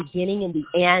beginning and the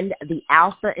end, the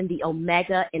Alpha and the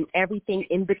Omega, and everything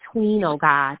in between, oh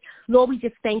God. Lord, we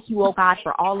just thank you, oh God,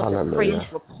 for all of the praise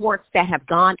reports that have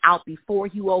gone out before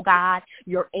you, oh God.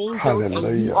 Your angels,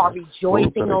 and you are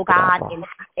rejoicing, oh God, in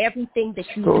everything that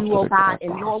you do, oh God.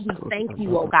 And Lord, we thank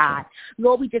you, oh God.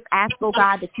 Lord, we just ask, oh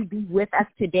God, that you be with us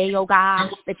today, oh God,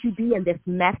 that you be in this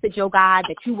message, oh God,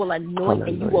 that you will anoint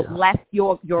and you will bless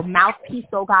your mouthpiece,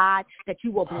 oh God, that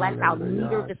you will bless our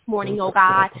leader this morning, oh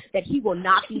God, that he will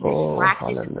not be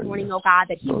distracted this morning, oh God,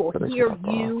 that he will hear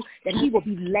you, that he will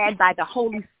be led by the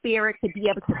Holy Spirit to be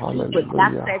able to speak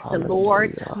what thus says the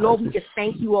Lord. Lord, we just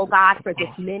thank you, oh God, for this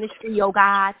ministry, oh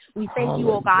God. We thank you,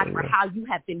 oh God, for how you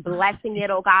have been blessing it,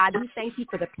 oh God. We thank you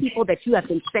for the people that you have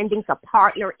been sending to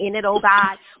partner in it, oh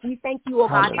God. We thank you, oh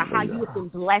God, for how you have been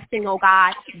blessing, oh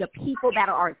God, the people that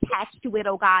are attached to it,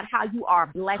 oh God, how you are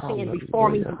blessing and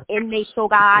reforming the inmates, oh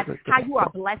God, how you are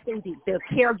blessing the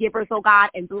caregivers, oh God,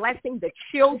 and blessing the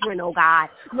children, oh God.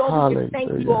 Lord, we just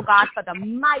thank you, oh God, for the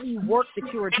mighty work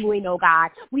that you are doing, oh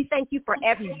God. We thank you for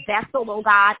every vessel, oh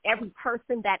God, every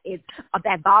person that is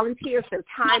that volunteers their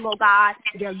time, oh God,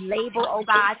 their labor, oh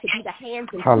God, to be the hands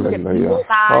and feet of you, oh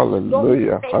God. Lord, we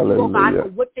thank you, oh God, for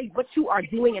what you are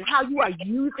doing and how you are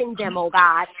using them, oh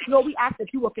God. Lord, we ask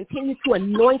that you will continue to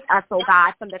anoint us, oh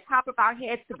God, from the top of our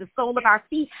heads to the sole of our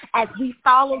feet as we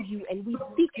follow you and we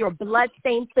seek your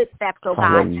blood-stained footsteps, oh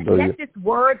God. Let this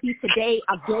word be today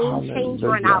a game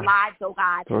changer in our lives, oh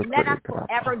God. Let us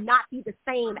forever not be the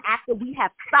same after we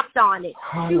have supped on it,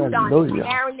 chewed on it,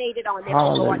 marinated on it,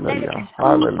 oh Lord. Let it be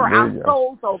food for our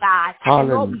souls, oh God. And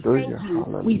Lord, we thank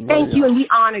you. We thank you and we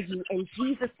honor you. In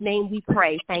Jesus' name we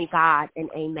pray. Thank God and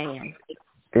amen.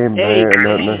 Amen.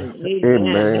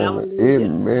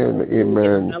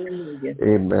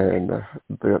 Amen.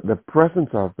 The presence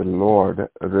of the Lord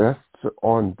rests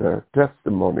on the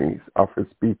testimonies of his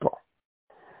people.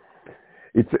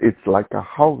 It's like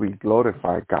how we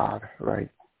glorify God, right?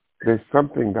 There's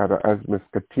something that as Miss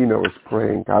Katina was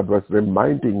praying, God was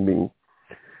reminding me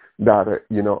that,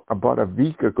 about a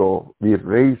week ago, we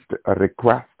raised a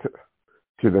request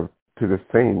to the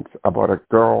saints about a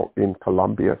girl in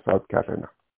Columbia, South Carolina.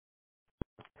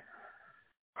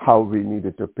 How we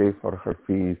needed to pay for her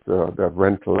fees, the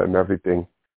rental and everything.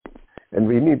 And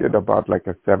we needed about like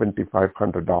a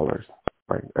 $7,500,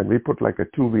 right? And we put like a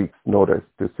 2 weeks notice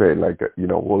to say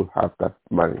we'll have that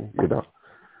money,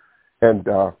 And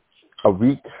a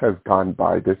week has gone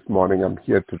by. This morning I'm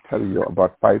here to tell you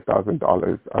about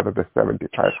 $5,000 out of the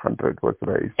 $7,500 was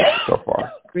raised so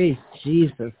far. Praise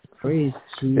Jesus. Praise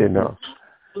Jesus.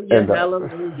 And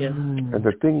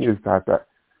the thing is that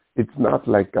it's not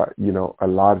like a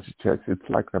large check. It's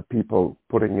like the people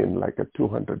putting in like a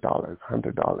 $200,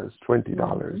 $100,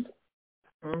 $20.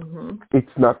 Mm-hmm.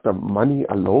 It's not the money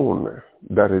alone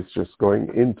that is just going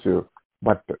into,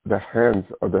 but the hands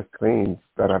of the saints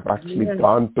that have actually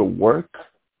gone to work.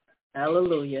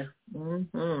 Hallelujah.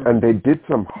 Mm-hmm. And they did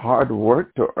some hard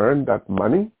work to earn that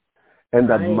money, and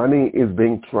that money is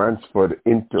being transferred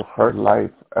into her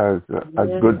life as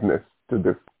goodness to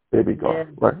this baby girl,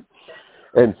 right?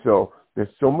 And so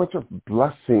there's so much of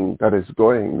blessing that is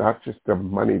going, not just the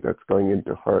money that's going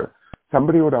into her.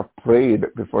 Somebody would have prayed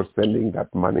before sending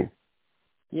that money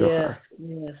to her.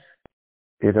 Yes.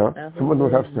 Someone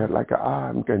would have said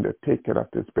I'm going to take care of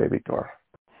this baby girl.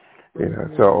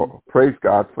 So praise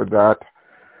God for that.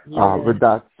 With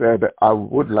that said, I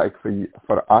would like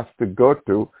for us to go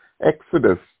to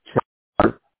Exodus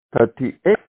chapter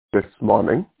 38 this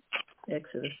morning.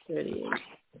 Exodus 38.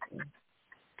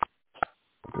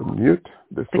 To mute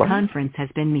this The conference has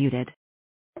been muted.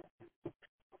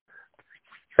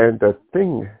 And the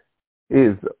thing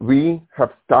is, we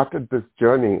have started this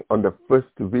journey on the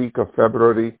first week of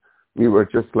February. We were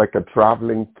just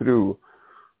traveling through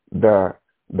the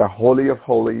Holy of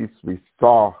Holies. We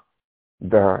saw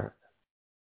the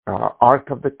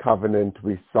Ark of the Covenant.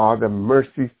 We saw the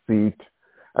mercy seat.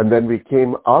 And then we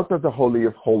came out of the Holy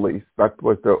of Holies. That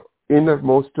was the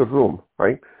innermost room,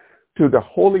 right? To the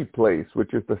holy place,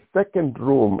 which is the second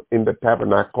room in the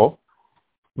tabernacle.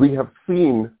 We have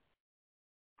seen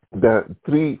the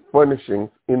three furnishings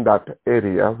in that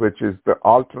area, which is the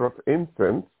altar of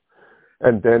incense.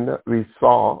 And then we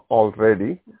saw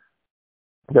already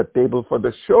the table for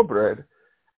the showbread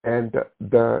and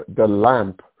the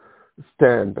lamp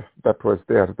stand that was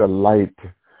there, the light,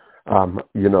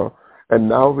 And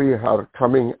now we are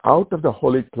coming out of the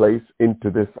holy place into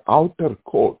this outer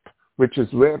court, which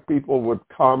is where people would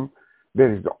come.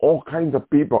 There is all kinds of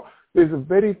people. There's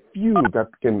very few that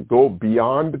can go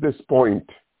beyond this point.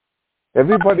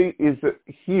 Everybody is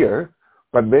here,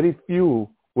 but very few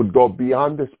would go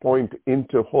beyond this point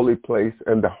into holy place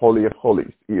and the Holy of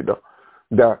Holies.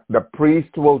 The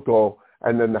priest will go,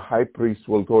 and then the high priest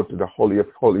will go to the Holy of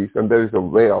Holies, and there is a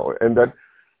veil. And then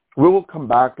we will come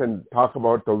back and talk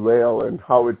about the veil and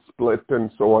how it's split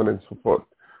and so on and so forth.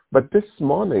 But this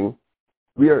morning,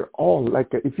 we are all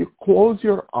if you close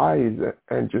your eyes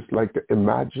and just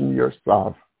imagine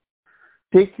yourself,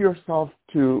 take yourself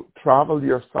to travel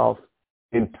yourself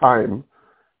in time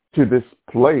to this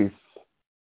place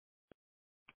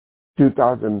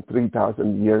 2,000,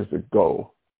 3,000 years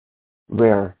ago,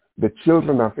 where the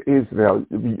children of Israel,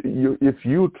 if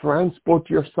you transport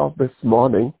yourself this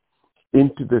morning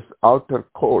into this outer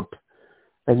court,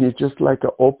 and you just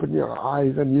open your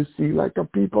eyes and you see a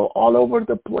people all over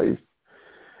the place.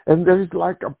 And there is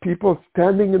people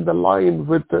standing in the line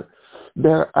with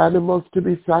their animals to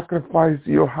be sacrificed.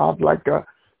 You have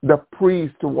the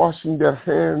priest washing their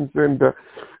hands, and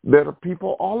there are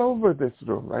people all over this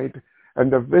room, right?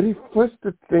 And the very first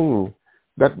thing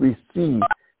that we see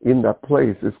in that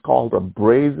place is called a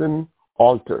brazen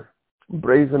altar.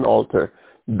 Brazen altar.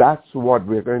 That's what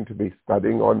we're going to be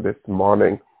studying on this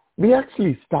morning. We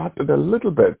actually started a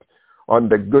little bit on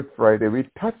the Good Friday. We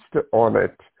touched on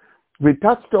it. We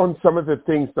touched on some of the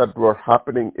things that were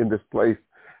happening in this place.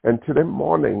 And today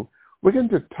morning, we're going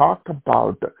to talk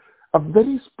about a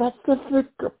very specific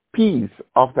piece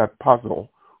of that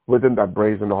puzzle within that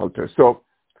brazen altar. So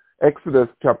Exodus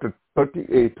chapter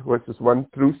 38, verses 1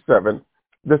 through 7.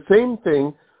 The same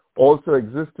thing also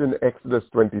exists in Exodus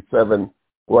 27,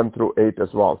 1 through 8 as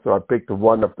well. So I picked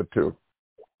one of the two.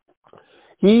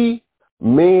 He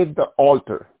made the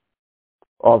altar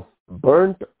of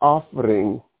burnt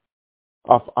offering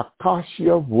of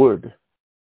acacia wood.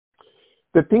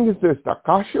 The thing is this, the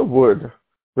acacia wood,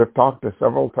 we've talked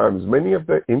several times, many of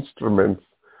the instruments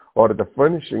or the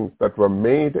furnishings that were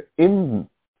made in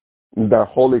the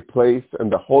holy place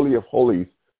and the Holy of Holies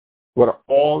were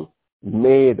all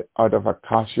made out of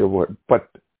acacia wood. But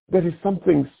there is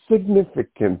something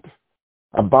significant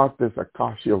about this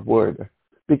acacia wood,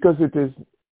 because it is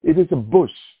a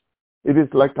bush. It is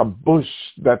like a bush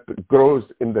that grows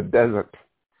in the desert.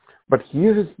 But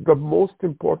here is the most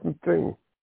important thing.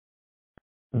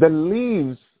 The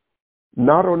leaves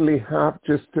not only have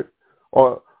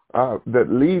the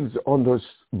leaves on those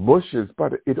bushes,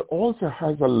 but it also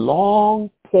has a long,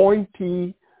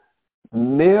 pointy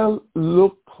nail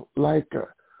look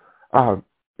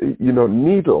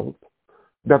needles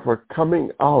that were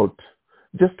coming out,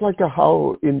 just like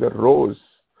how in the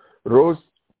rose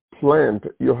plant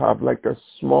you have a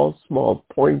small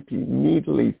pointy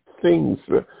needly things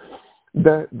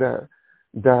that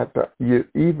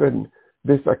even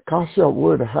this acacia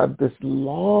wood had this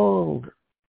long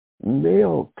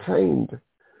nail kind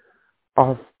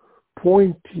of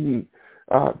pointy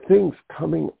things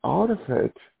coming out of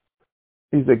it,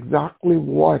 is exactly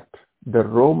what the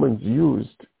Romans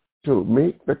used to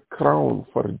make the crown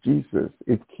for Jesus.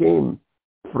 It came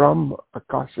from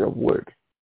acacia wood,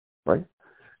 right?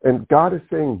 And God is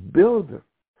saying, build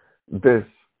this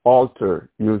altar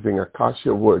using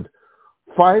acacia wood.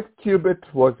 5 cubits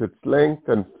was its length,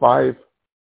 and 5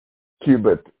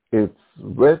 cubits its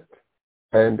width,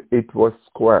 and it was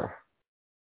square.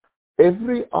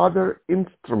 Every other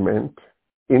instrument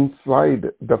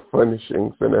inside the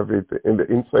furnishings and everything,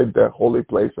 inside the holy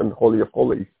place and Holy of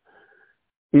Holies,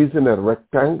 is in a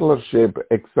rectangular shape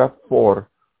except for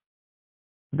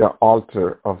the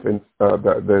altar of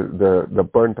the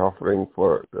burnt offering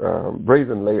for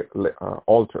brazen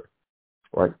altar,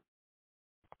 right?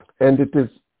 And it is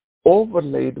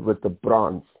overlaid with the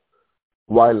bronze,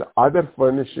 while other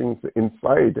furnishings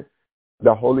inside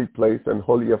the holy place and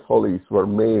Holy of Holies were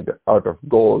made out of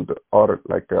gold or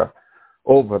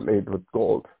overlaid with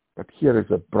gold. But here is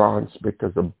a bronze,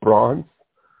 because the bronze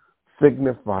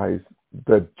signifies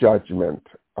the judgment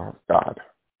of God.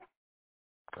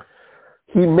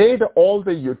 He made all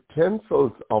the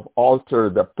utensils of altar,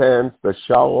 the pans, the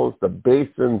shovels, the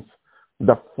basins,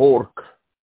 the fork,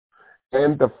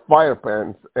 and the fire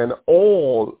pans, and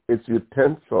all its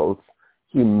utensils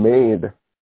he made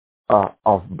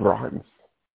of bronze.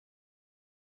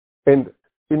 And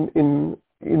in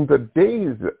the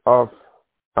days of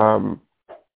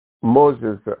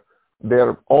Moses,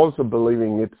 they're also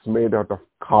believing it's made out of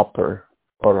copper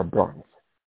or a bronze.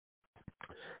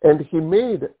 And he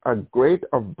made a grate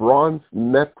of bronze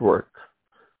network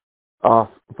for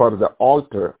the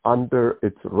altar under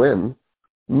its rim.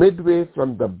 Midway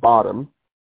from the bottom,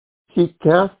 he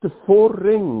cast 4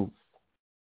 rings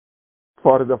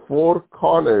for the 4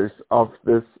 corners of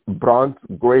this bronze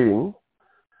grating,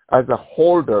 as a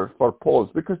holder for poles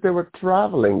because they were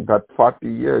traveling that 40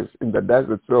 years in the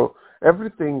desert. So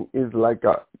everything is like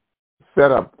a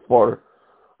setup for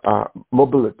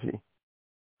mobility.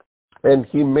 And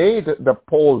he made the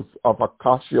poles of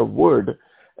acacia wood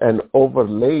and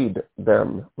overlaid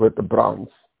them with bronze.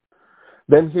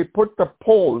 Then he put the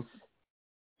poles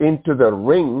into the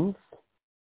rings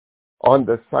on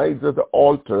the sides of the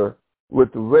altar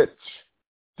with which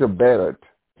to bear it.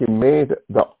 He made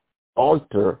the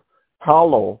altar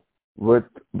hollow with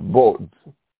boards.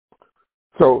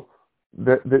 So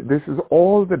this is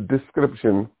all the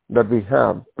description that we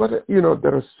have. But,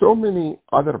 there are so many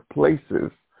other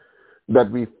places that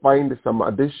we find some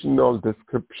additional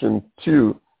description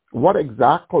to what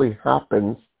exactly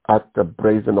happens at the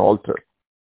brazen altar.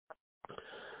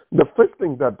 The first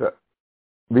thing that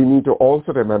we need to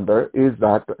also remember is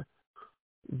that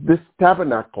this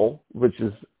tabernacle, which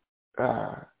is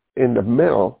in the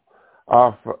middle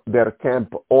of their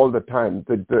camp all the time,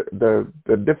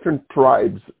 the different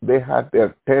tribes, they had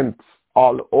their tents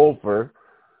all over,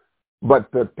 but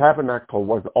the tabernacle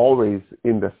was always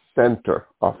in the center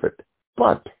of it.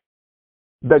 But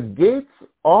the gates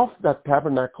of that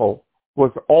tabernacle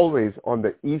was always on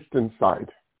the eastern side,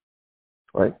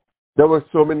 right? There were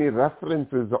so many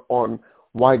references on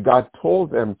why God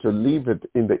told them to leave it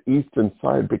in the eastern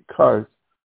side, because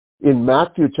in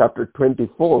Matthew chapter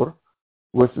 24,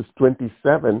 verses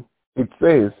 27, it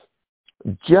says,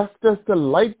 just as the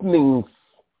lightnings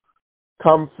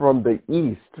come from the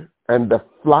east and the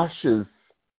flashes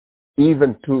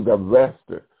even to the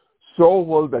west, so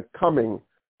will the coming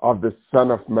of the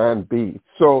Son of Man be.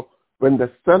 So when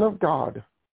the Son of God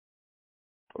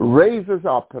raises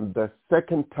up the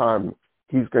second time,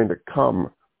 he's going to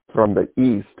come from the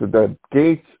east. The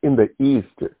gates in the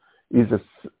east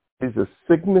is a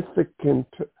significant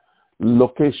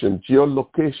location,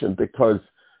 geolocation, because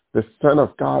the Son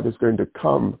of God is going to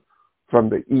come from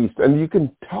the east. And you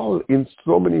can tell in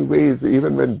so many ways,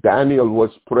 even when Daniel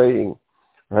was praying,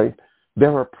 right? They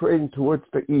were praying towards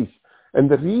the east. And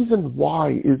the reason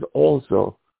why is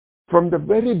also, from the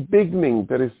very beginning,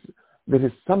 there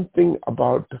is something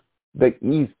about the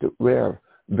east where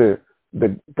the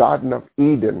Garden of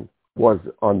Eden was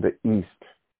on the east.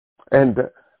 And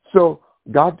so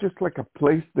God just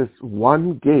placed this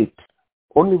one gate,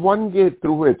 only one gate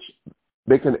through which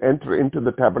they can enter into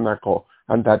the tabernacle,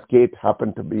 and that gate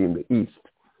happened to be in the east.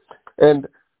 And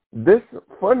this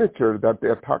furniture that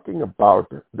they're talking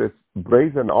about, this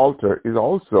brazen altar, is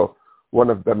also one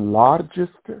of the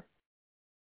largest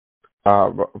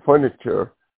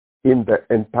furniture in the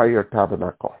entire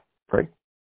tabernacle, right?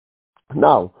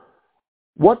 Now,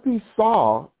 what we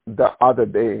saw the other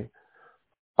day,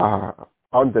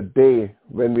 on the day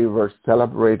when we were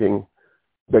celebrating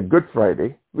the Good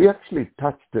Friday, we actually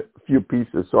touched a few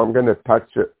pieces. So I'm going to touch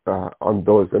on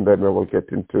those, and then we will get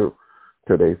into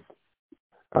today's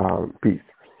piece.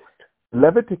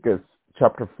 Leviticus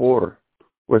chapter 4,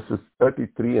 verses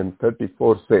 33 and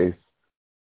 34 says,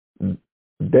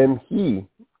 then he,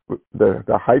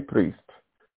 the high priest,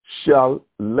 shall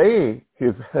lay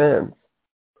his hands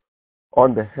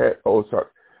on the head. Oh, sorry.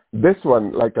 This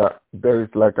one, there is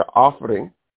an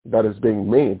offering that is being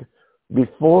made.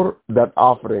 Before that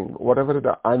offering, whatever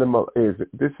the animal is,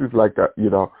 this is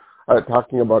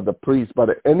talking about the priest, but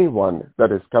anyone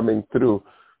that is coming through,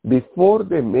 before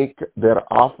they make their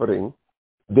offering,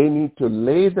 they need to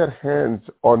lay their hands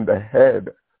on the head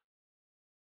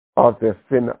of their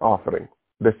sin offering.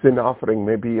 The sin offering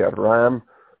may be a ram,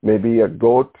 maybe a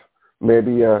goat,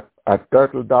 maybe a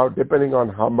turtle dove, depending on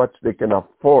how much they can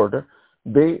afford.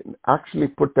 They actually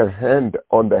put their hand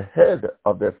on the head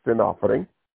of their sin offering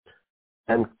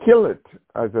and kill it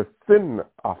as a sin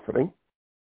offering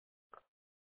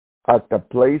at the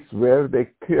place where they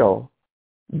kill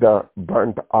the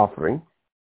burnt offering.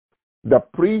 The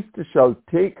priest shall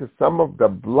take some of the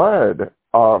blood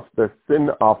of the sin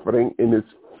offering in his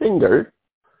finger,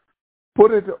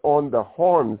 put it on the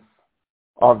horns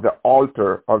of the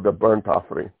altar of the burnt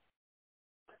offering,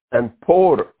 and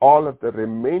pour all of the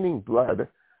remaining blood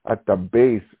at the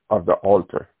base of the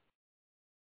altar.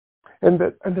 And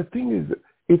the thing is,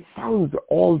 it sounds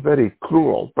all very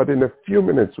cruel, but in a few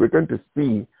minutes we're going to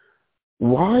see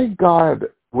why God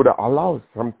would allow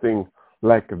something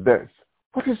like this.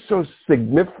 What is so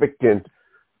significant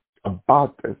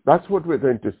about this? That's what we're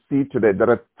going to see today. There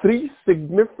are three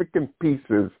significant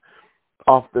pieces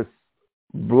of this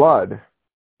blood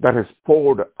that is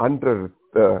poured under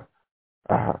the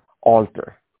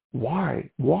altar. Why?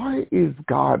 Why is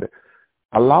God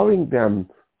allowing them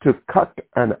to cut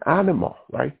an animal,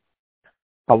 right?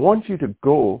 I want you to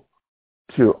go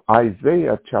to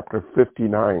Isaiah chapter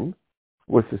 59,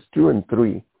 verses 2 and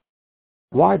 3.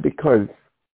 Why? Because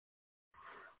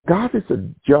God is a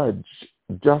judge,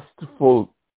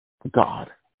 justful God.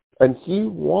 And he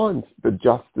wants the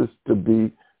justice to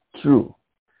be true.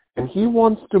 And he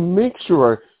wants to make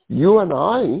sure you and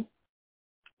I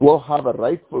will have a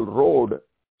rightful road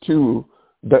to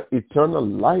the eternal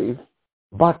life.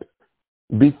 But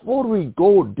before we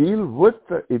go deal with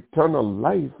the eternal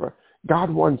life, God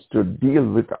wants to deal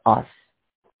with us.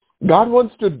 God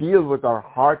wants to deal with our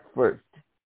heart first,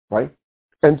 right?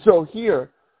 And so here,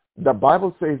 the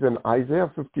Bible says in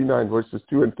Isaiah 59, verses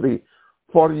 2 and 3,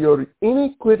 "For your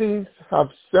iniquities have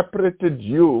separated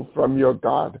you from your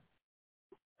God,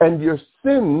 and your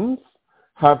sins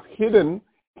have hidden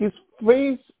his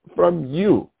face from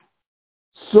you,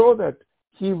 so that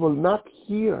he will not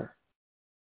hear."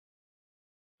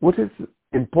 What is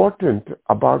important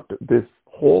about this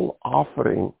whole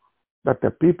offering that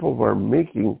the people were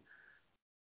making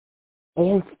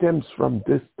all stems from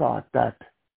this thought that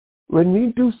when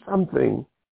we do something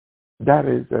that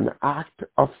is an act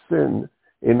of sin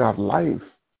in our life,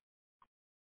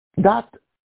 that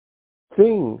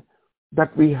thing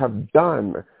that we have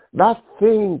done, that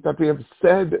thing that we have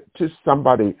said to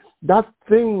somebody, that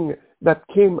thing that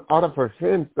came out of our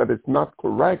hands that is not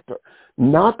correct,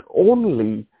 not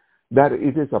only that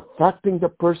it is affecting the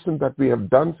person that we have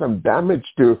done some damage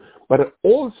to, but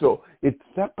also it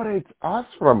separates us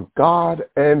from God,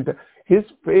 and his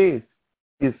face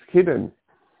is hidden,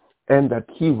 and that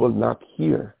he will not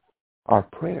hear our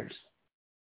prayers.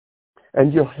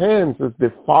 "And your hands is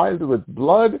defiled with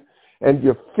blood, and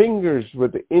your fingers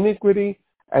with iniquity,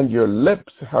 and your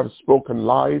lips have spoken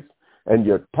lies, and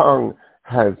your tongue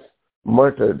has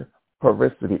muttered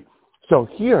perversity." So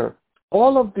here,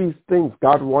 all of these things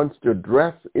God wants to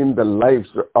address in the lives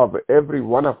of every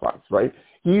one of us, right?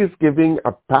 He is giving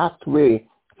a pathway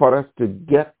for us to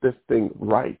get this thing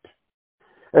right.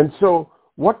 And so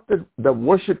what the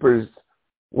worshipers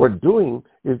were doing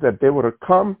is that they would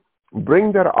come,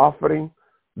 bring their offering,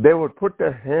 they would put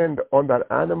their hand on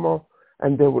that animal,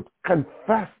 and they would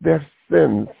confess their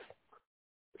sins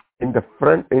in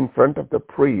front of the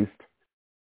priest,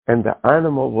 and the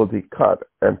animal will be cut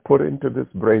and put into this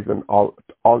brazen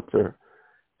altar.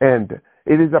 And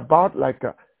it is about like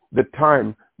the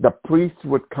time the priest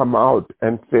would come out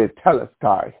and say,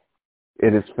 "Telestai,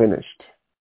 it is finished.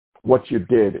 What you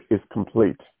did is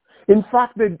complete." In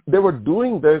fact, they were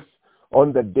doing this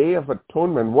on the Day of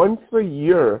Atonement. Once a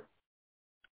year,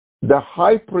 the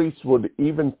high priest would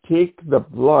even take the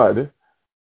blood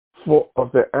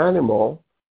of the animal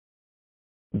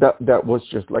that was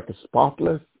just like a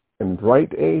spotless and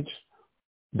right age.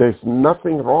 There's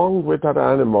nothing wrong with that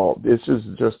animal. This is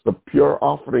just the pure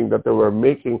offering that they were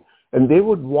making. And they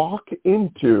would walk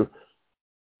into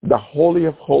the Holy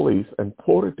of Holies and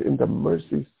pour it in the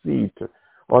mercy seat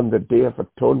on the Day of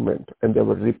Atonement. And they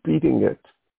were repeating it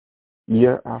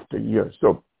year after year.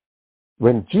 So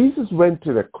when Jesus went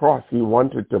to the cross, he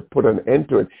wanted to put an end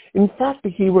to it. In fact,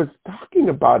 he was talking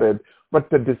about it, but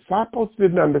the disciples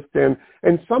didn't understand.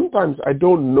 And sometimes I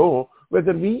don't know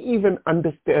whether we even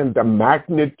understand the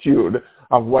magnitude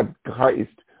of what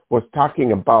Christ was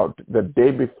talking about the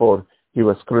day before he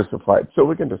was crucified. So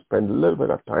we're going to spend a little bit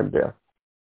of time there.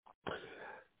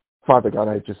 Father God,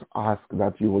 I just ask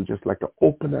that you will just like to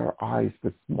open our eyes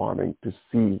this morning to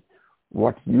see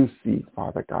what you see,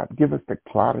 Father God. Give us the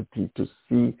clarity to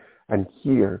see and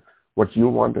hear what you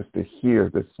want us to hear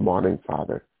this morning,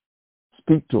 Father.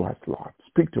 Speak to us, Lord.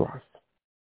 Speak to us.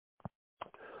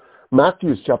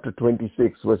 Matthew chapter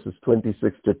 26, verses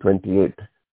 26 to 28.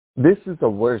 This is a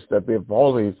verse that we've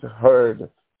always heard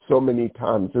so many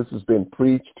times. This has been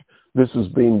preached. This has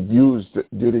been used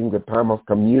during the time of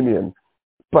communion.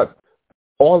 But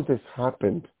all this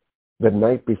happened the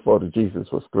night before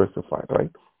Jesus was crucified, right?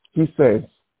 He says,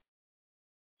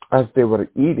 as they were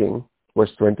eating,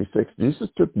 verse 26, Jesus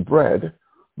took bread,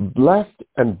 blessed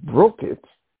and broke it,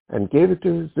 and gave it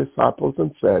to his disciples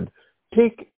and said,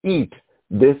 "Take, eat.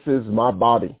 This is my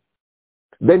body."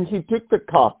 Then he took the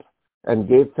cup and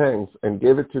gave thanks and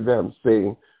gave it to them,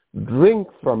 saying, "Drink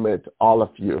from it, all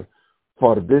of you,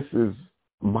 for this is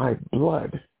my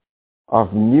blood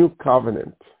of new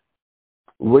covenant,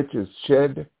 which is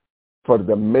shed for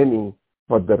the many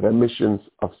for the remissions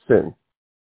of sin."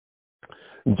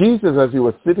 Jesus, as he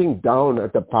was sitting down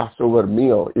at the Passover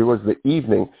meal, it was the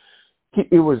evening,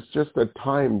 it was just a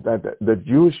time that the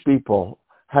Jewish people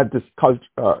had this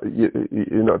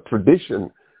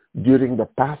tradition during the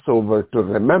Passover to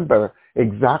remember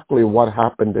exactly what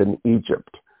happened in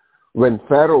Egypt when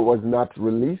Pharaoh was not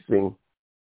releasing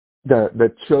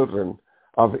the children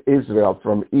of Israel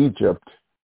from Egypt,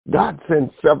 God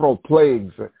sent several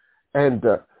plagues, and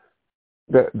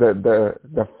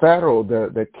the Pharaoh,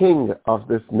 the king of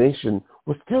this nation,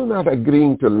 was still not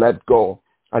agreeing to let go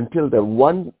until the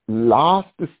one last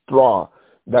straw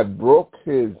that broke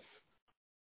his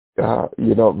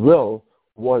will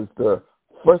was the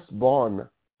firstborn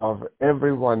of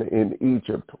everyone in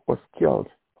Egypt was killed.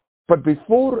 But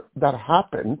before that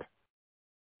happened,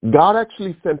 God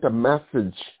actually sent a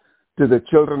message to the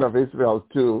children of Israel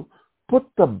to put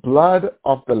the blood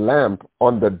of the lamb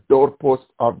on the doorpost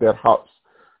of their house.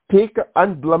 Take an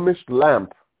unblemished lamb.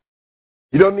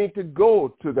 You don't need to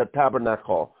go to the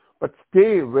tabernacle, but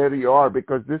stay where you are,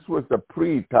 because this was the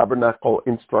pre-tabernacle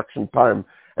instruction time.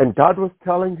 And God was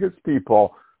telling his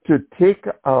people to take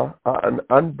an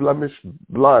unblemished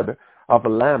blood of a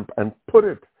lamb and put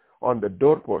it on the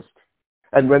doorpost.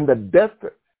 And when the death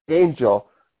angel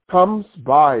comes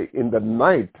by in the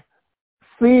night,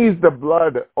 sees the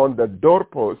blood on the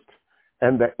doorpost,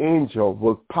 and the angel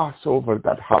will pass over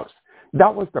that house.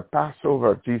 That was the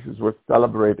Passover Jesus was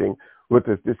celebrating with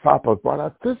his disciples. But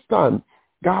at this time,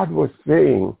 God was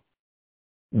saying,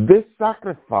 this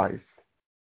sacrifice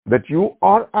that you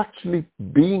are actually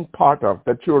being part of,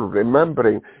 that you're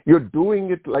remembering, you're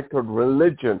doing it like a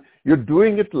religion, you're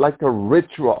doing it like a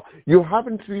ritual. You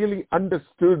haven't really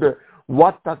understood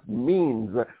what that means,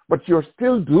 but you're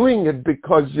still doing it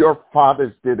because your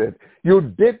fathers did it. You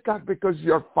did that because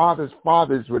your fathers'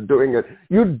 fathers were doing it.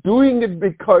 You're doing it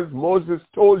because Moses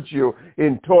told you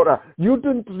in Torah. You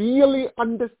didn't really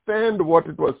understand what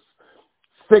it was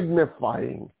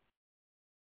signifying.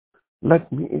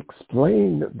 Let me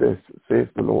explain this, says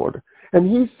the Lord. And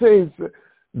he says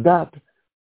that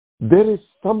there is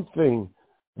something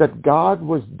that God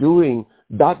was doing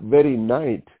that very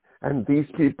night, and these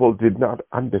people did not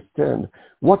understand.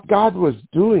 What God was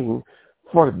doing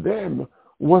for them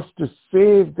was to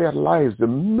save their lives. The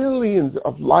millions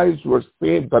of lives were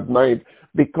saved that night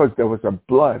because there was a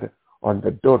blood on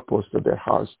the doorpost of their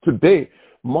house. Today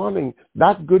morning,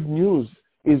 that good news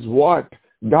is what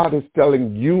God is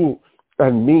telling you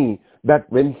and me, that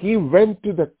when he went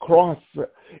to the cross,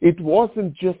 it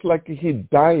wasn't just like he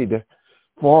died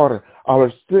for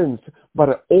our sins,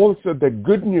 but also the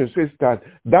good news is that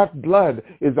that blood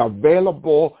is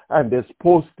available and is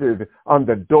posted on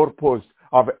the doorpost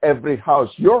of every house.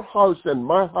 Your house and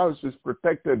my house is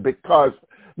protected because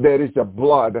there is a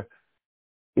blood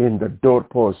in the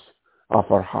doorpost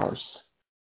of our house.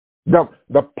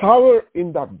 The power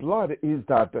in that blood is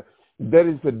that there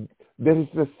is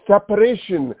a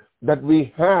separation that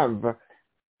we have,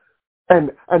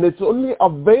 and it's only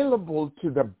available to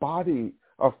the body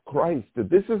of Christ.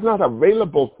 This is not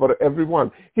available for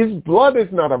everyone. His blood is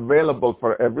not available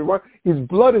for everyone. His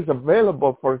blood is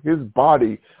available for his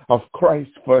body of Christ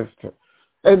first.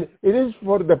 And it is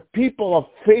for the people of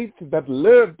faith that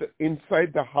lived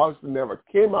inside the house and never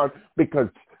came out, because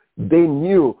they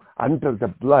knew under the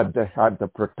blood they had the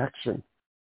protection.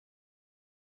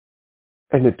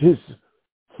 And it is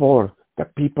for the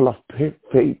people of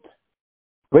faith.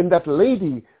 When that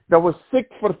lady that was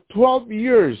sick for 12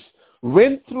 years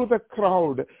went through the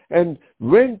crowd and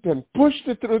went and pushed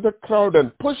through the crowd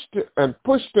and pushed and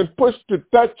pushed and pushed to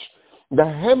touch the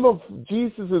hem of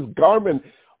Jesus' garment,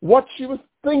 what she was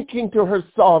thinking to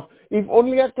herself, if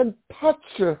only I can touch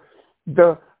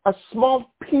a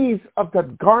small piece of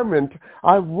that garment,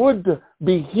 I would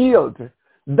be healed.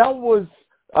 That was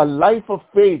a life of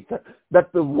faith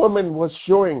that the woman was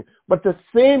showing. But the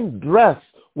same dress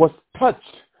was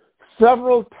touched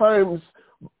several times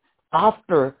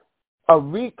after. A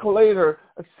week later,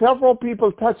 several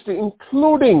people touched it,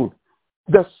 including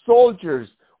the soldiers,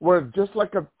 were just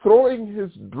like throwing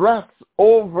his dress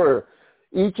over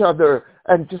each other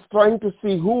and just trying to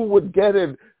see who would get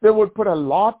it. They would put a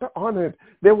lot on it.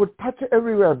 They would touch it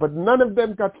everywhere, but none of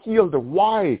them got healed.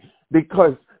 Why?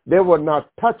 Because they were not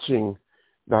touching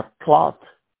that cloth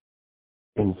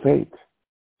in faith.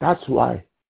 That's why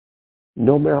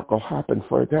no miracle happened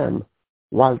for them,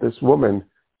 while this woman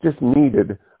just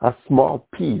needed a small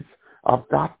piece of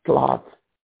that cloth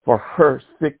for her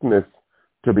sickness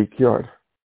to be cured.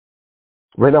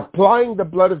 When applying the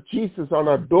blood of Jesus on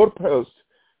our doorposts,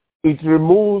 it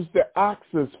removes the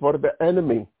access for the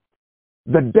enemy.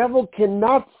 The devil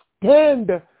cannot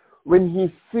stand when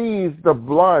he sees the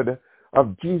blood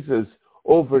of Jesus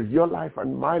over your life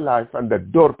and my life and the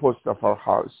doorpost of our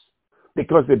house,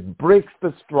 because it breaks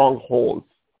the strongholds.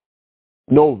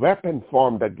 No weapon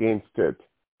formed against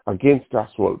us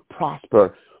will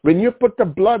prosper. When you put the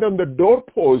blood on the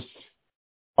doorpost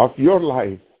of your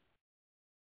life,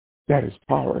 there is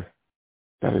power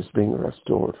that is being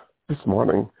restored. This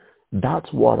morning,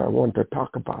 That's what I want to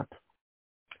talk about.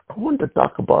 I want to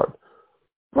talk about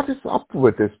what is up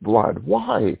with this blood.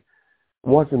 Why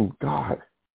wasn't God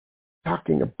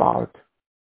talking about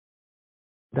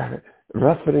that,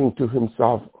 referring to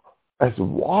himself as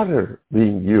water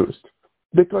being used?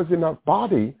 Because in our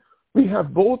body, we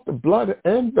have both the blood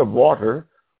and the water,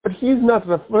 but he's not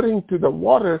referring to the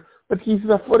water, but he's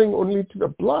referring only to the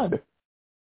blood.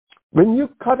 When you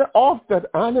cut off that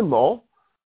animal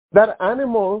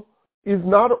is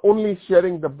not only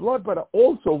shedding the blood, but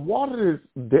also water is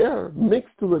there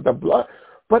mixed with the blood.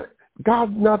 But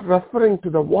God's not referring to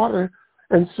the water.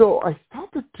 And so I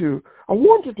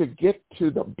wanted to get to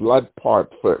the blood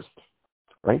part first,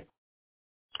 right?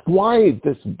 Why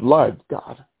this blood,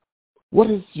 God? What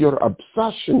is your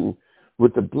obsession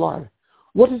with the blood?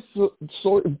 What is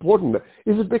so important?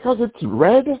 Is it because it's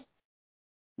red?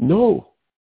 No.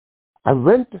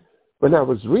 When I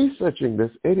was researching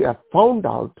this area, I found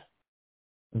out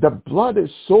the blood is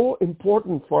so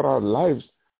important for our lives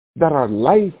that our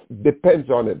life depends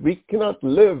on it. We cannot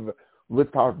live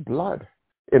without blood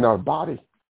in our body.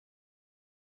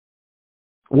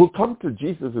 We'll come to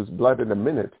Jesus' blood in a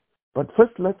minute, but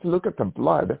first let's look at the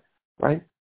blood, right?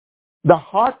 The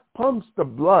heart pumps the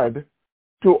blood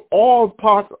to all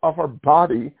parts of our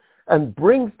body and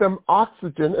brings them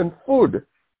oxygen and food.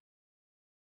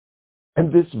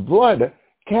 And this blood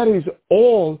carries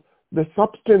all the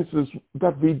substances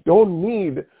that we don't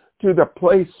need to the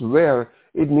place where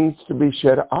it needs to be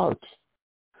shed out.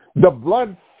 The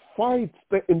blood fights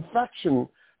the infection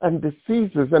and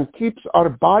diseases and keeps our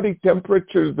body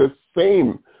temperature the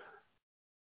same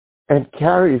and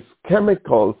carries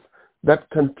chemicals that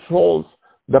controls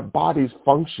the body's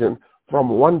function from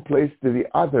one place to the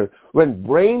other. When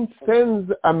brain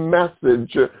sends a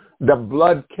message, the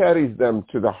blood carries them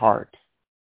to the heart.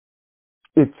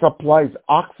 It supplies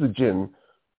oxygen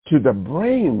to the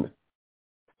brain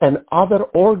and other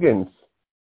organs.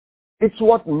 It's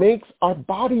what makes our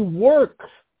body work.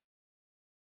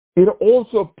 It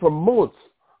also promotes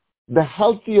the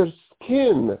healthier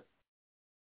skin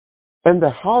and the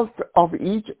health of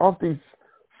each of these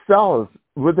cells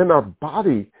within our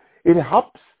body. It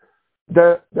helps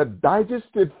the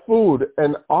digested food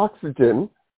and oxygen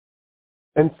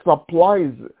and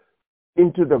supplies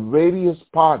into the various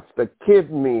parts, the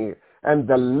kidney and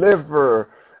the liver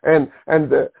and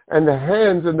the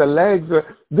hands and the legs.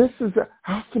 This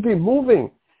has to be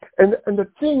moving. And the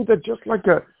thing that just like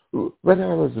when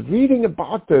I was reading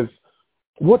about this,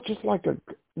 what just like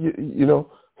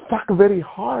stuck very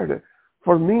hard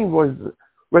for me was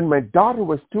when my daughter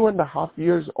was 2.5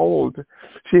 years old.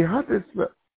 She had this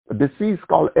disease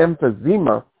called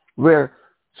emphysema, where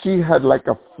she had like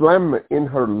a phlegm in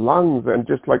her lungs and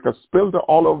just like a spilled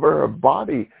all over her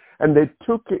body. And they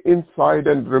took it inside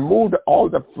and removed all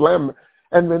the phlegm.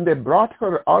 And when they brought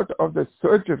her out of the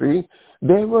surgery,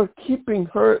 they were keeping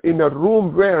her in a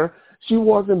room where she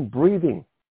wasn't breathing.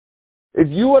 If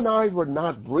you and I were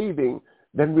not breathing,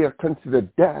 then we are considered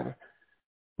dead.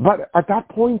 But at that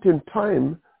point in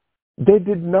time, they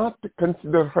did not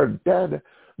consider her dead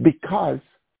because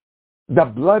the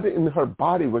blood in her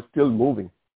body was still moving.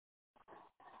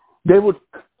 They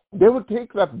would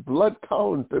take that blood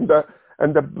count and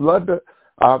the blood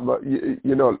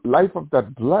life of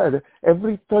that blood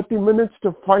every 30 minutes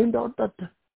to find out that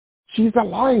she's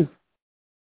alive.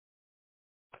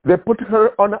 They put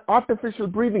her on artificial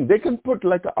breathing. They can put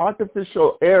like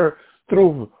artificial air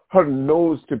through her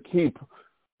nose to keep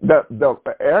the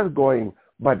air going.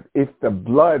 But if the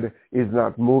blood is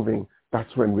not moving,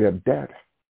 that's when we are dead.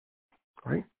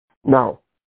 Right? Now,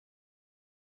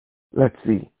 let's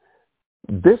see.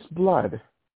 This blood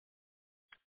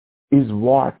is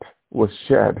what was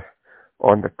shed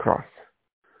on the cross.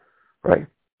 Right?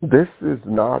 This is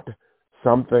not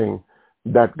something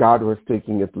that God was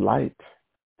taking it light.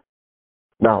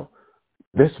 Now,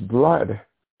 this blood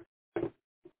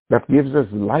that gives us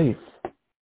life,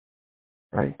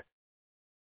 right,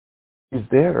 is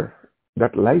there.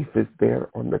 That life is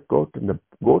there on the goat, and the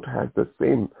goat has the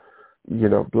same,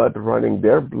 blood running.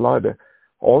 Their blood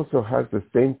also has the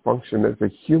same function as the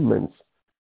humans,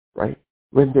 right?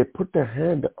 When they put their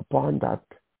hand upon that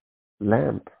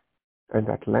lamp, and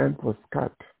that lamp was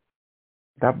cut,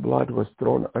 that blood was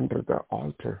thrown under the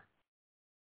altar,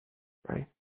 right?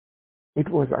 It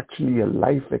was actually a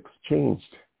life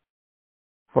exchanged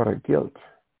for a guilt.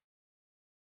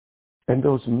 And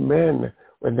those men,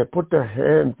 when they put their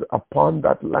hands upon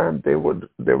that lamp, they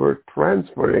were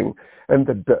transferring, and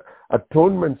the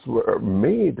atonements were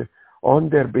made on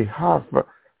their behalf.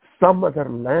 Some other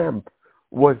lamp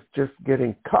was just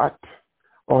getting cut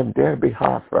on their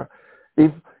behalf.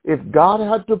 If if God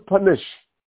had to punish,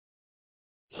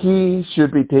 he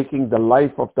should be taking the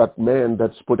life of that man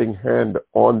that's putting hand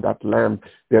on that lamb.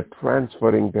 They're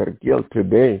transferring their guilt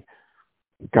today.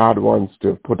 God wants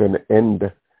to put an end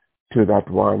to that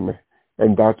one.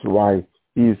 And that's why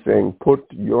he's saying, put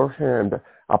your hand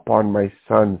upon my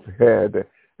son's head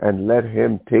and let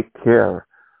him take care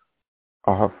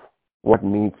of what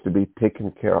needs to be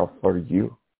taken care of for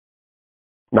you.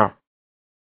 Now,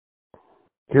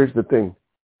 here's the thing.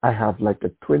 I have like a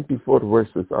 24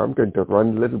 verses. I'm going to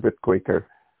run a little bit quicker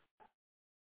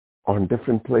on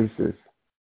different places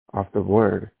of the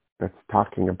word that's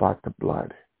talking about the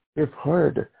blood. You've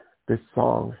heard this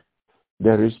song.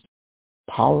 There is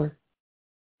power.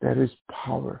 There is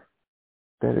power.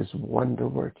 There is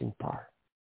wonder-working power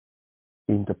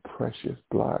in the precious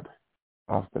blood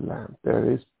of the Lamb.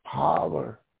 There is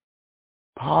power,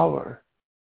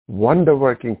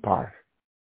 wonder-working power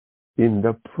in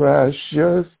the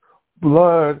precious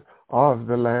blood of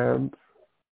the Lamb.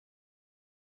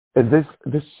 And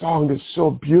this song is so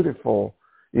beautiful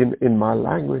in my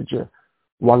language.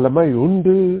 Wallamai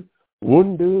undu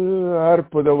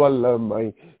arpuda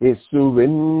wallamai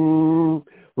Yesuvin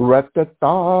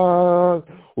rattathal.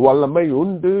 Wallamai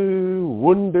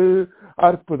undu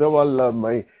arpuda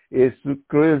wallamai Yesu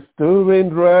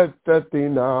Christuvin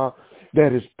rattathina.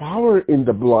 There is power in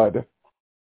the blood,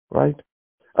 right?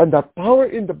 And that power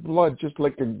in the blood, just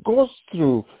like it goes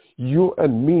through you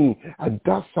and me and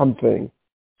does something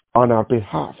on our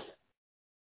behalf.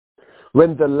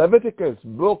 When the Leviticus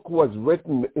book was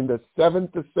written in the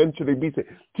 7th century BC,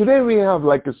 today we have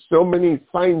like so many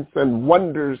signs and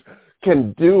wonders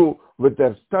can do with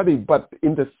their study, but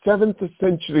in the 7th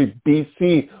century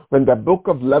BC, when the book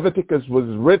of Leviticus was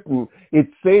written, it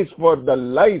says for the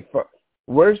life,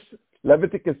 verse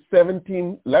Leviticus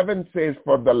 17:11 says,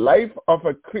 for the life of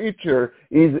a creature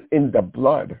is in the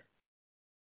blood.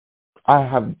 I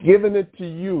have given it to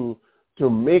you to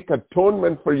make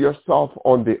atonement for yourself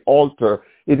on the altar.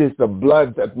 It is the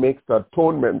blood that makes the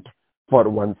atonement for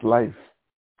one's life.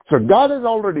 So God has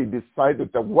already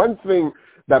decided that one thing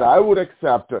that I would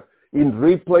accept in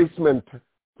replacement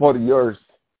for yours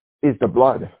is the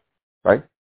blood, right?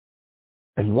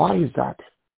 And why is that?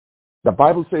 The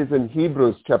Bible says in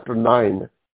Hebrews chapter 9,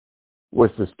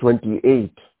 verses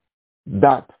 28,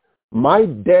 that my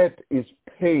debt is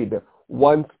paid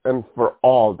once and for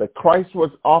all. That Christ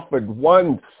was offered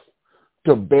once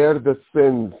to bear the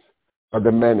sins of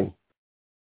the many.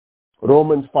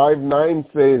 Romans 5:9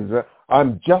 says,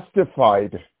 I'm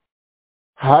justified.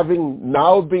 Having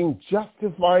now been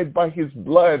justified by his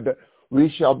blood, we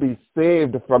shall be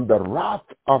saved from the wrath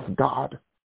of God.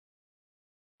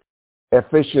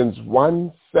 Ephesians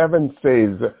 1:7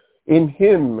 says, in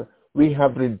him we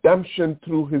have redemption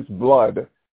through his blood,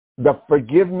 the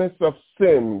forgiveness of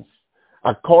sins,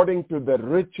 according to the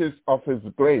riches of his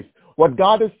grace. What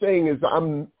God is saying is,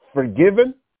 I'm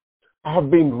forgiven, I have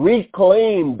been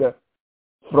reclaimed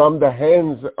from the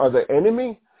hands of the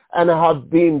enemy, and I have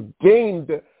been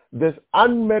gained this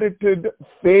unmerited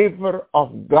favor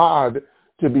of God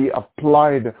to be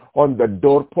applied on the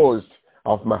doorpost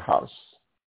of my house.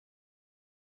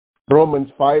 Romans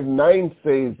 5:9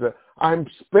 says, I'm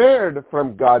spared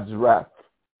from God's wrath,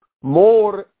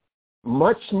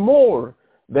 much more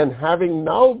than having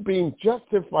now been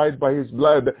justified by his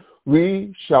blood,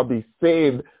 we shall be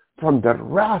saved from the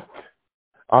wrath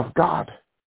of God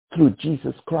through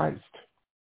Jesus Christ.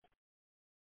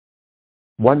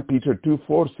 1 Peter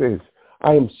 2:4 says,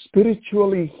 I am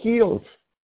spiritually healed.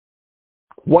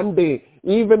 One day,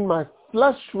 even my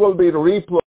flesh will be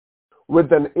replaced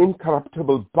with an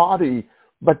incorruptible body,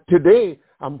 but today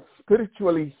I'm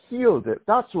spiritually healed.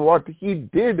 That's what he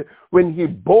did when he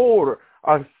bore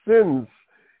our sins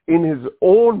in his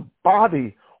own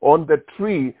body on the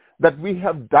tree, that we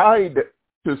have died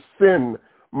to sin,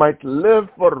 might live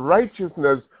for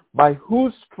righteousness, by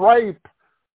whose stripe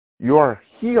you are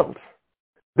healed.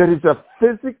 There is a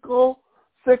physical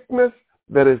sickness,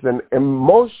 there is an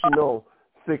emotional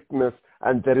sickness,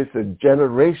 and there is a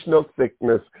generational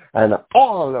sickness, and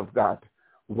all of that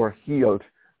were healed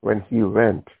when he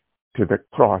went to the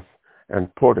cross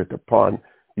and put it upon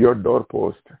your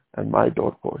doorpost and my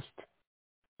doorpost.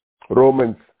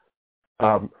 John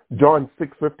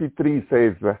 6:53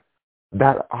 says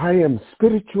that I am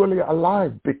spiritually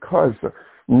alive because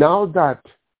now that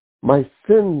my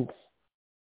sins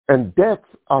and debts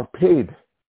are paid,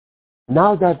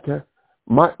 now that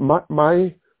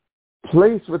my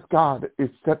place with God is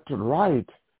set right,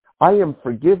 I am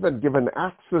forgiven, given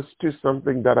access to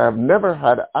something that I've never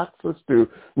had access to.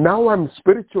 Now I'm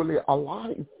spiritually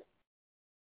alive.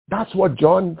 That's what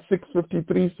John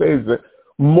 6:53 says.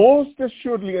 Most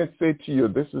assuredly I say to you,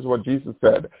 this is what Jesus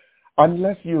said,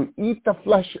 unless you eat the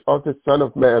flesh of the Son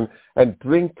of Man and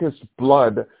drink his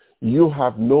blood, you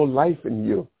have no life in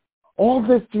you. All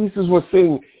this Jesus was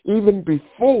saying even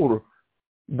before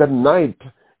the night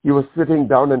he was sitting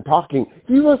down and talking.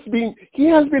 He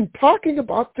has been talking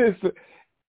about this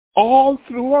all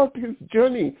throughout his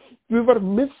journey. We were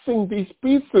missing these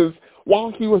pieces while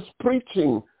he was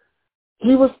preaching.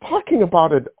 He was talking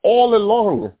about it all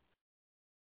along.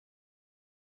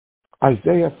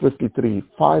 Isaiah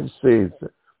 53:5 says,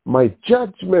 my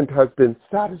judgment has been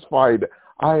satisfied.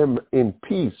 I am in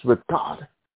peace with God.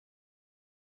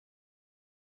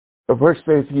 The verse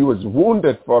says he was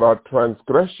wounded for our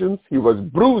transgressions. He was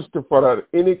bruised for our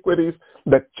iniquities.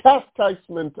 The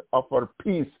chastisement of our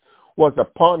peace was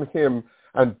upon him,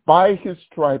 and by his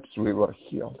stripes we were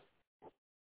healed.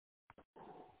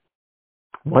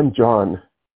 1 John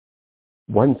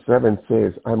 1:7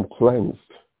 says, I'm cleansed.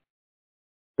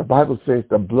 The Bible says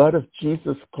the blood of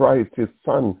Jesus Christ, his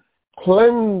Son,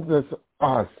 cleanses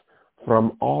us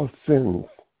from all sins.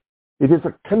 It is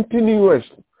a continuous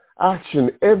action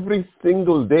every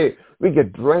single day. We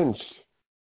get drenched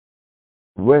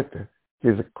with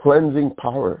his cleansing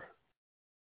power.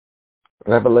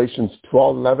 Revelations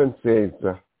 12:11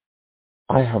 says,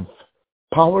 I have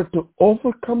power to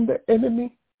overcome the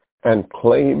enemy and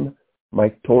claim my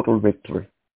total victory.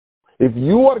 If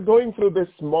you are going through this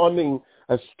morning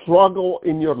a struggle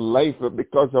in your life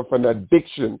because of an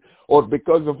addiction or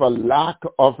because of a lack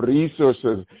of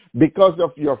resources, because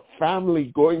of your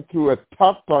family going through a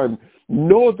tough time,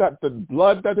 know that the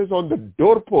blood that is on the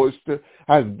doorpost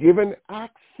has given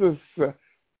access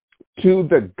to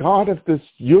the God of this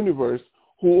universe,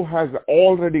 who has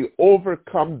already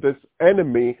overcome this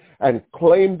enemy and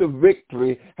claimed the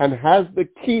victory and has the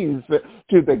keys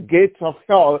to the gates of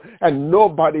hell, and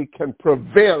nobody can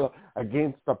prevail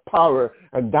against the power.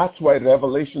 And that's why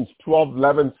Revelations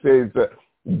 12:11 says,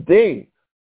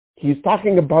 he's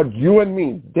talking about you and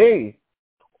me, they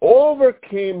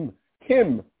overcame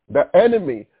him, the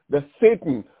enemy, the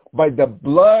Satan, by the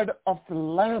blood of the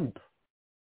Lamb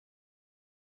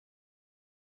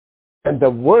and the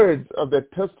words of their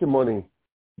testimony.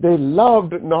 They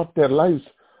loved not their lives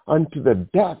unto the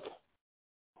death,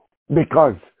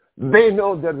 because they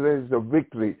know that there is a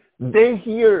victory. They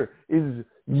here is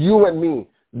you and me.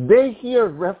 They here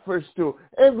refers to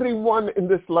everyone in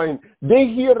this line. They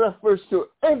here refers to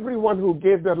everyone who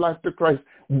gave their life to Christ.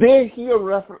 They here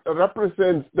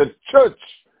represents the church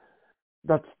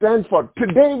that stands for.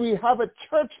 Today we have a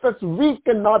church that's weak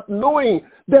and not knowing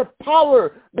their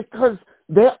power, because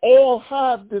they all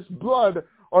have this blood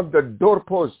on the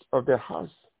doorpost of their house.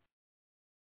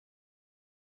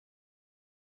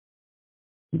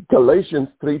 Galatians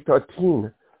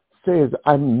 3:13 says,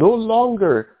 I'm no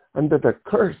longer under the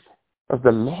curse of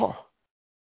the law.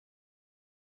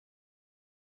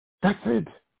 That's it.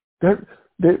 There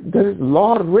is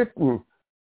law written.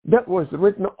 That was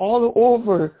written all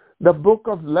over the book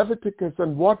of Leviticus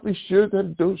and what we should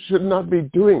and should not be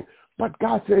doing. But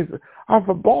God says, I've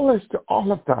abolished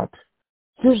all of that.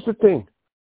 Here's the thing.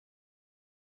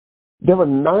 There were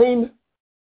 9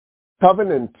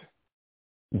 covenants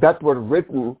that were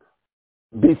written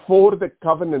before the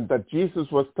covenant that Jesus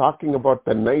was talking about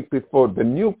the night before, the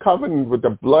new covenant with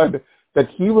the blood that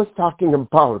he was talking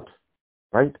about,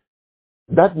 right?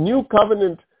 That new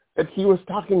covenant that he was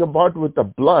talking about with the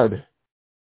blood,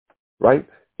 right,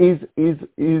 is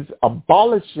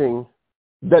abolishing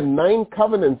the 9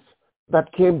 covenants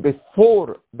that came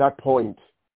before that point.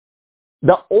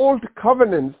 The old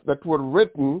covenants that were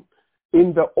written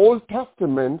in the Old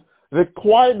Testament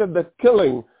required the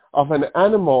killing of an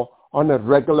animal on a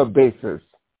regular basis.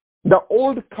 The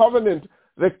old covenant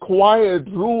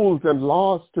required rules and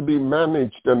laws to be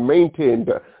managed and maintained.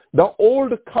 The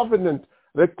old covenant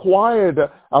required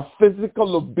a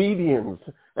physical obedience.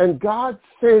 And God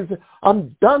says,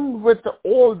 I'm done with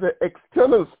all the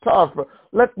external stuff.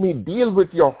 Let me deal with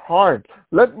your heart.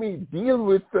 Let me deal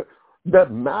with the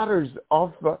matters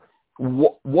of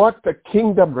what the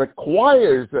kingdom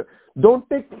requires. Don't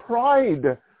take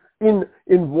pride in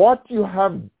what you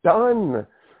have done,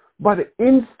 but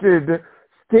instead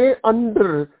stay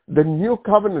under the new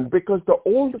covenant, because the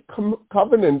old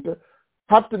covenant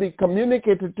have to be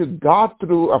communicated to God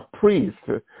through a priest.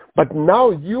 But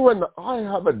now you and I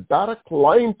have a direct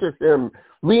line to him.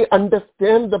 We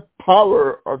understand the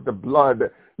power of the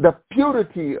blood, the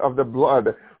purity of the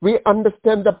blood. We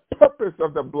understand the purpose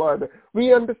of the blood.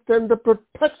 We understand the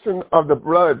protection of the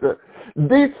blood.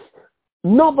 This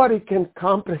nobody can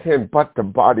comprehend but the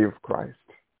body of Christ.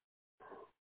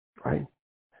 Right?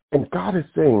 And God is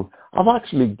saying, I've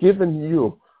actually given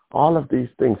you all of these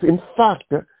things. In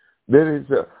fact, there is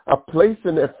a place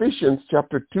in Ephesians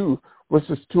chapter 2,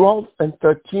 verses 12 and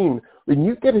 13. When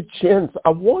you get a chance, I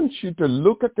want you to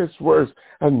look at this verse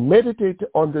and meditate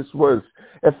on this verse.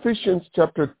 Ephesians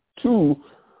chapter 2,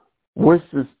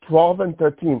 verses 12 and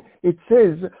 13. It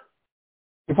says,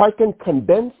 if I can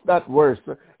condense that verse,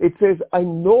 it says,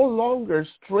 I'm no longer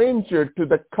stranger to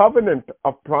the covenant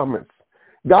of promise.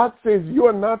 God says you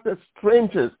are not as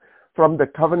strangers from the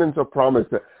covenants of promise,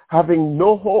 having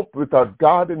no hope without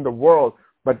God in the world,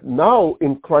 but now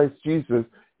in Christ Jesus,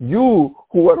 you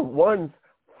who were once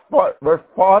were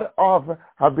far off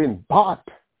have been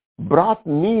brought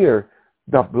near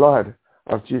the blood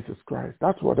of Jesus Christ.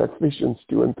 That's what Ephesians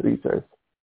 2 and 3 says.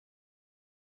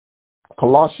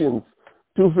 Colossians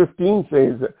 2:15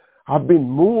 says, have been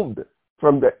moved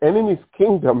from the enemy's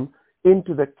kingdom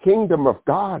into the kingdom of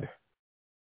God.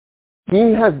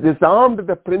 He has disarmed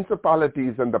the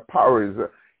principalities and the powers.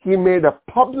 He made a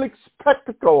public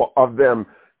spectacle of them,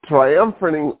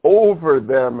 triumphing over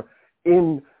them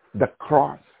in the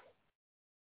cross.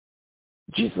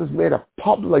 Jesus made a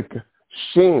public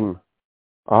shame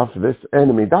of this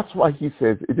enemy. That's why he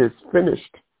says it is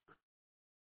finished.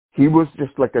 He was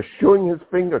just like showing his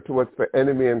finger towards the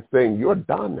enemy and saying, you're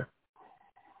done.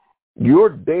 Your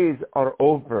days are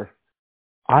over.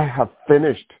 I have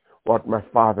finished what my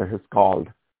Father has called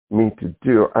me to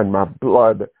do, and my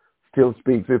blood still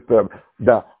speaks. If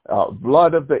the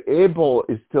blood of the Abel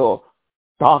is still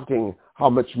talking, how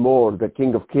much more the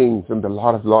King of Kings and the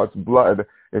Lord of Lords' blood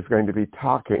is going to be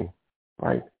talking,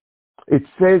 right? It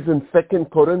says in 2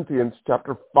 Corinthians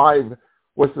chapter 5,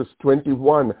 verses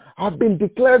 21, I've been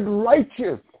declared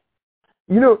righteous.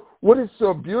 You know, what is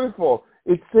so beautiful?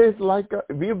 It says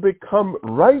we've become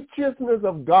righteousness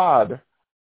of God.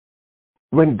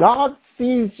 When God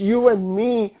sees you and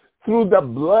me through the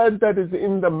blood that is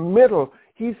in the middle,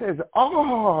 he says,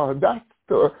 that's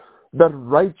the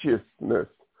righteousness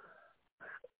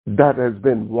that has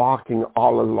been walking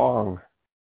all along.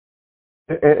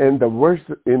 And the verse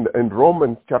in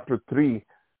Romans chapter 3,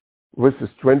 verses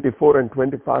 24 and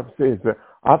 25 says,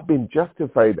 I've been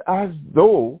justified as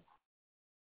though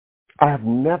I have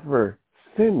never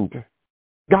sinned.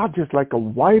 God just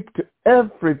wiped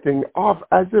everything off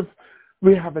as if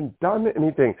we haven't done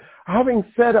anything. Having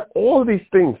said all these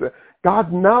things,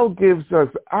 God now gives us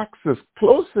access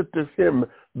closer to him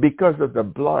because of the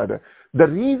blood. The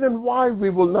reason why we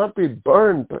will not be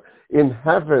burned in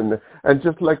heaven and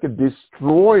just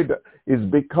destroyed is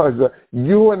because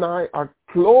you and I are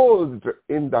clothed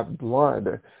in that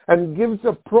blood, and gives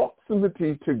a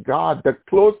proximity to God, the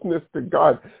closeness to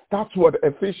God. That's what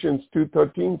Ephesians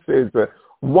 2:13 says.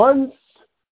 Once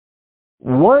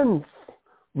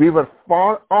we were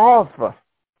far off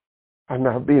and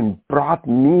have been brought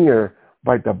near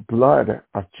by the blood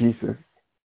of Jesus.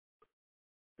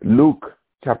 Luke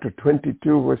chapter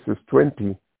 22, verses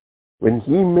 20, when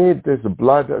he made this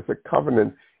blood as a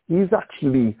covenant, he's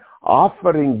actually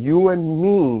offering you and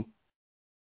me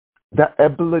the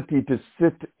ability to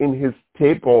sit in his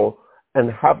table and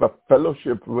have a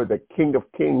fellowship with the King of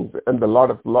Kings and the Lord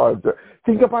of Lords.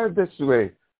 Think about it this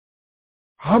way.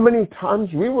 How many times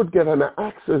we would get an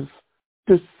access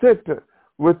to sit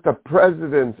with the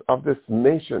presidents of this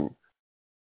nation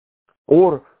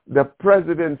or the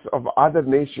presidents of other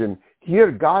nations.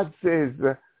 Here God says,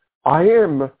 I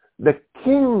am the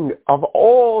King of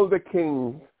all the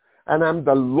kings, and I'm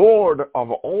the Lord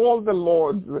of all the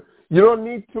lords. You don't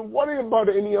need to worry about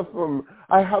any of them.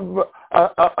 I have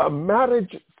a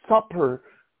marriage supper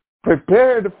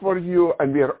prepared for you,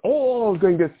 and we are all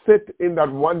going to sit in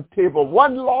that one table,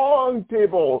 one long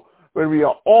table, where we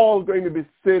are all going to be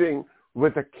sitting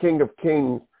with the King of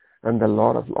Kings and the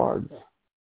Lord of Lords.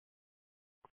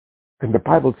 And the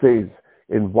Bible says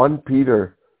in 1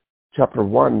 Peter chapter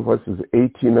 1, verses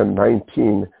 18 and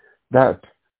 19, that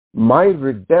my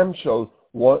redemption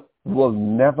will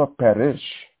never perish,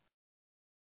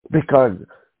 because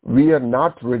we are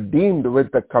not redeemed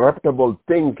with the corruptible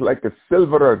things like a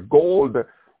silver or gold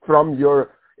from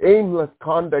your aimless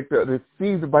conduct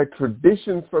received by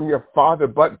traditions from your father,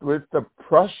 but with the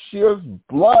precious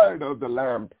blood of the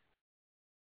Lamb,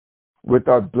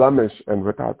 without blemish and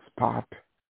without spot.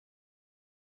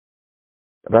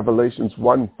 Revelations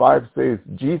 1:5 says,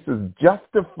 Jesus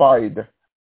justified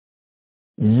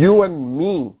you and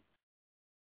me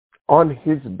on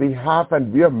his behalf,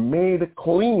 and we are made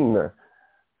clean.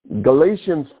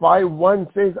 Galatians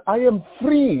 5:1 says, I am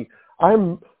free.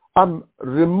 I'm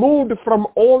removed from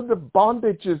all the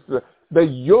bondages, the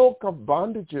yoke of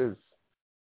bondages.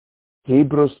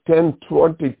 Hebrews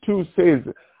 10:22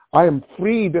 says, I am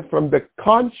freed from the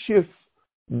conscience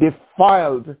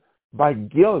defiled by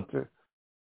guilt.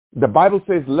 The Bible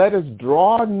says, let us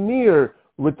draw near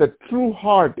with a true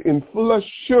heart in full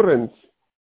assurance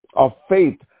of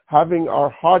faith, having our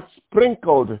hearts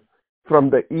sprinkled from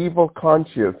the evil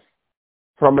conscience,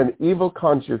 from an evil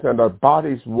conscience, and our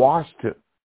bodies washed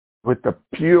with the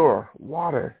pure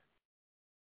water.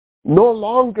 No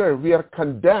longer we are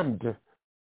condemned,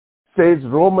 says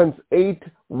Romans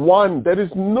 8:1. There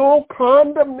is no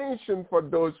condemnation for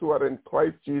those who are in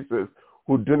Christ Jesus,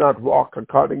 who do not walk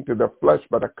according to the flesh,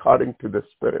 but according to the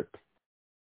Spirit.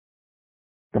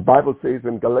 The Bible says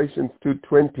in Galatians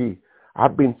 2:20,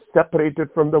 I've been separated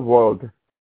from the world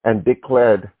and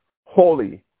declared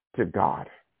holy to God.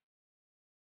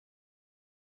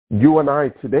 You and I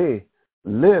today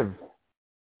live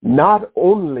not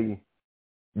only,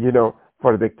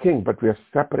 for the King, but we are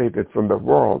separated from the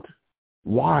world.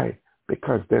 Why?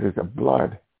 Because there is a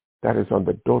blood that is on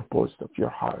the doorpost of your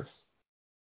house.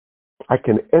 I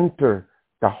can enter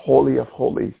the Holy of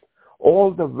Holies.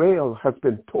 All the veil has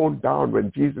been torn down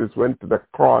when Jesus went to the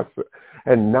cross,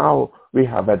 and now we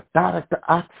have a direct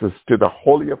access to the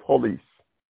Holy of Holies.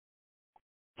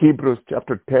 Hebrews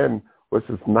chapter 10,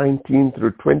 verses 19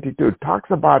 through 22 talks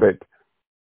about it,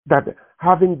 that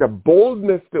having the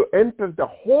boldness to enter the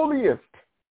holiest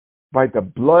by the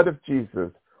blood of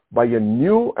Jesus, by a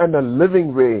new and a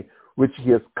living way, which he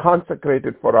has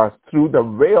consecrated for us through the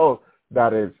veil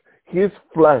that is his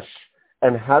flesh,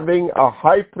 and having a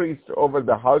high priest over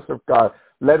the house of God,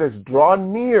 let us draw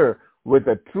near with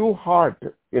a true heart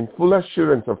in full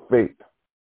assurance of faith.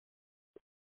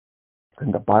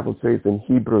 And the Bible says in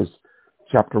Hebrews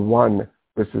chapter 1,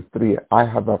 verses 3, I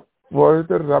have a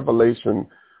further revelation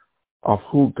of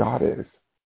who God is.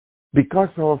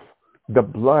 Because of the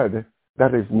blood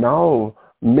that is now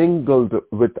mingled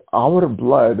with our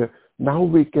blood, now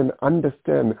we can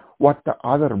understand what the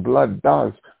other blood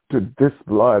does to this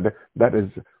blood that is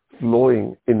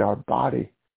flowing in our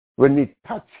body. When we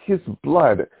touch his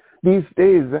blood, these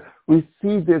days we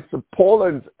see this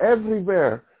pollens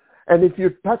everywhere. And if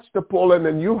you touch the pollen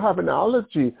and you have an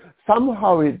allergy,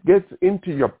 somehow it gets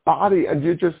into your body and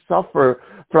you just suffer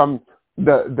from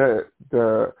the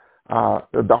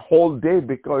whole day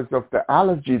because of the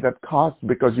allergy that caused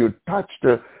because you touched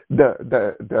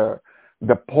the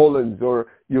pollens, or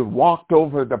you walked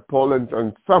over the pollens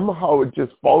and somehow it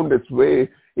just found its way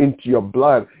into your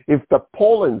blood. If the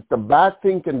pollens, the bad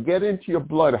thing, can get into your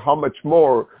blood, how much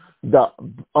more the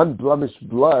unblemished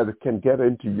blood can get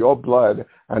into your blood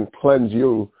and cleanse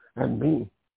you and me.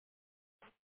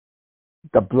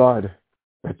 The blood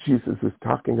that Jesus is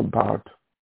talking about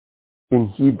in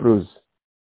Hebrews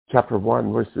chapter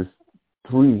 1, verses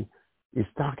 3, is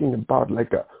talking about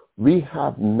we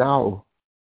have now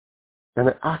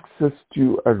an access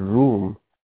to a room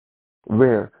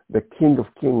where the King of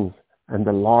Kings and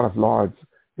the Lord of Lords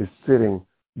is sitting,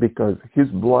 because his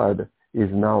blood is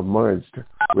now merged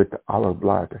with our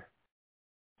blood.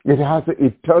 It has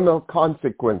eternal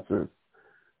consequences.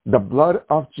 The blood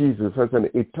of Jesus has an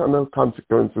eternal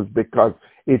consequences because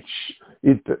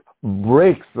it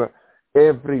breaks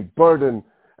every burden,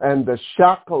 and the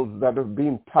shackles that have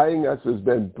been tying us has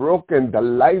been broken, the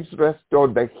lives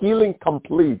restored, the healing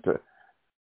complete,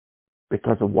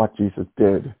 because of what Jesus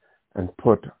did and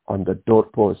put on the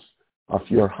doorposts of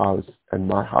your house and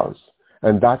my house.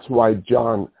 And that's why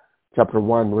John chapter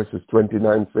 1 verses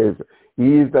 29 says,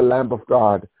 he is the Lamb of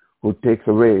God who takes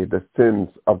away the sins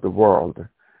of the world.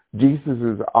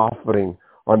 Jesus' offering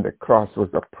on the cross was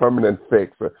a permanent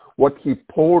fix. What he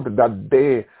poured that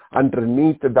day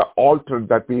underneath the altar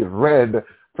that we read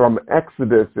from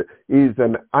Exodus is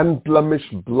an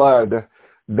unblemished blood.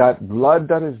 That blood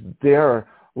that is there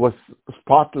was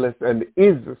spotless and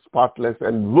is spotless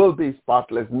and will be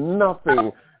spotless.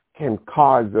 Nothing can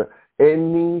cause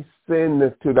any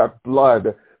sin to that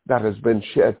blood that has been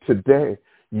shed. Today,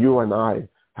 you and I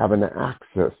have an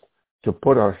access to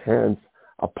put our hands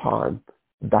upon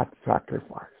that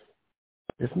sacrifice.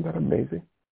 Isn't that amazing?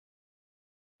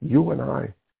 You and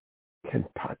I can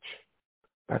touch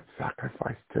that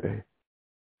sacrifice today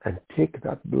and take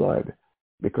that blood,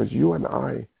 because you and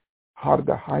I are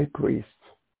the high priests.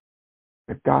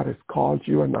 That God has called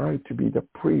you and I to be the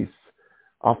priests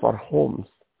of our homes.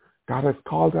 God has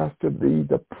called us to be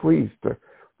the priest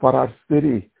for our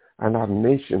city and our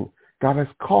nation. God has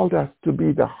called us to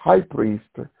be the high priest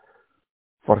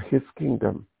for his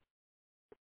kingdom.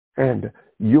 And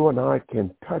you and I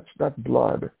can touch that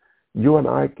blood. You and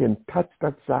I can touch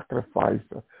that sacrifice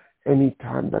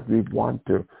anytime that we want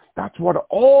to. That's what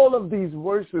all of these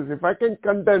verses, if I can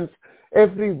condense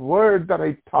every word that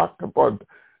I talked about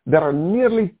There are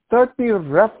nearly 30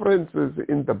 references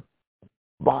in the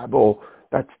Bible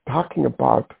that's talking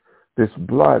about this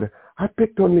blood. I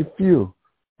picked only a few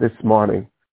this morning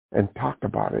and talked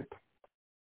about it.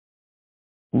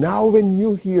 Now when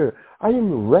you hear, I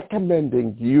am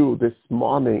recommending you this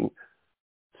morning,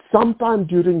 sometime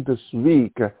during this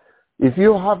week, if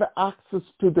you have access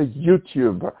to the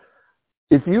YouTube,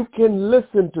 if you can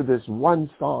listen to this one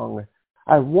song,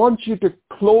 I want you to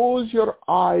close your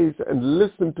eyes and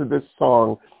listen to this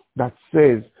song that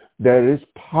says, there is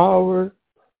power,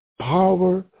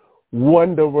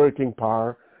 wonder-working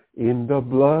power in the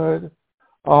blood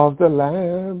of the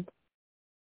Lamb.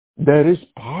 There is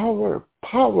power,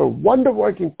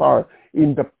 wonder-working power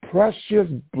in the precious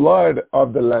blood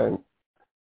of the Lamb.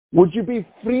 Would you be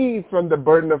free from the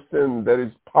burden of sin? There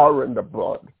is power in the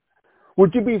blood.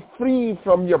 Would you be free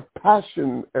from your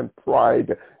passion and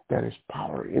pride? There is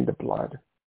power in the blood.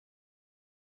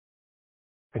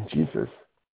 And Jesus,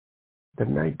 the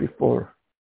night before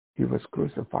he was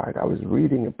crucified, I was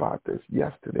reading about this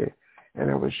yesterday, and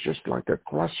I was just like a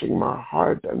crushing my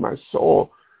heart and my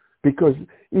soul, because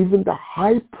even the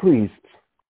high priest,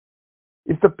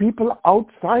 if the people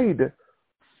outside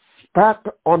spat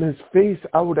on his face,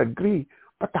 I would agree,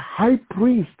 but the high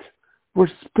priest was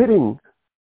spitting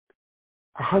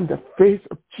on the face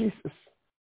of Jesus.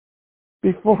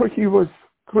 Before he was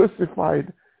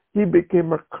crucified, he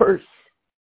became a curse.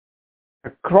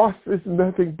 A cross is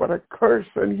nothing but a curse,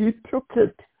 and he took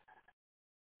it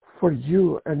for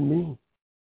you and me.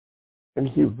 And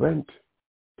he went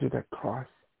to the cross.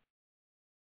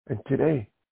 And today,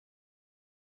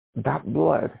 that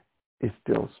blood is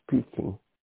still speaking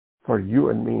for you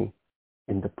and me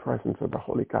in the presence of the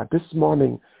Holy God. This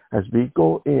morning, as we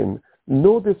go in,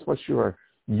 know this for sure,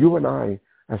 you and I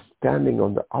are standing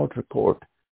on the outer court.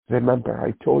 Remember,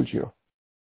 I told you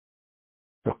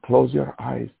to close your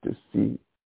eyes to see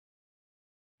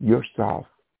yourself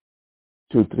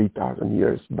 2,000-3,000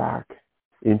 years back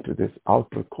into this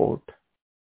outer court.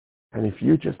 And if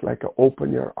you just like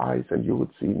open your eyes, and you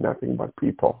would see nothing but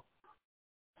people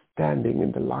standing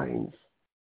in the lines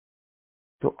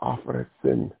to offer a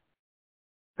sin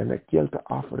and a guilt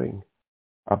offering,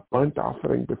 a burnt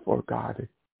offering before God.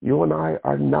 You and I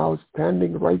are now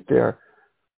standing right there,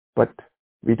 but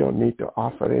we don't need to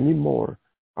offer any more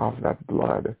of that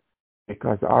blood,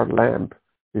 because our lamb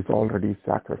is already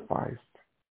sacrificed.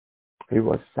 He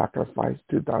was sacrificed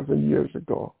 2,000 years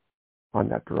ago on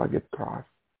that rugged cross.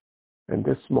 And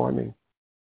this morning,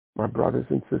 my brothers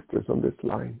and sisters on this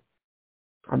line,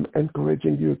 I'm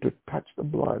encouraging you to touch the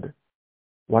blood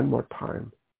one more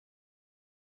time.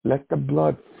 Let the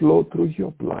blood flow through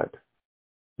your blood.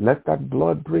 Let that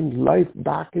blood bring life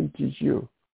back into you.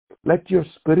 Let your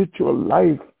spiritual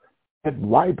life get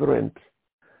vibrant.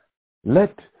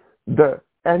 Let the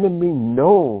enemy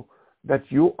know that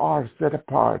you are set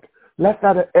apart. Let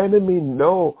that enemy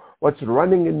know what's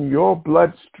running in your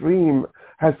bloodstream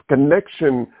has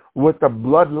connection with the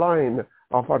bloodline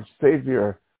of our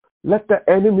Savior. Let the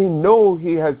enemy know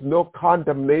he has no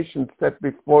condemnation set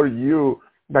before you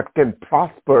that can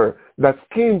prosper. The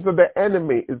schemes of the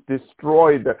enemy is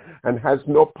destroyed and has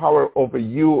no power over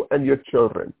you and your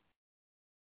children,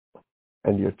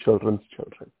 and your children's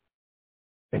children,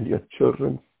 and your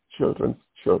children's children's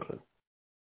children,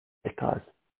 because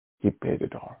he paid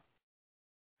it all.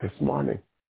 This morning,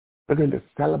 we're going to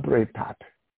celebrate that.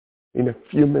 In a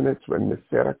few minutes, when Miss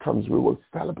Sarah comes, we will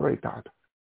celebrate that.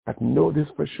 But know this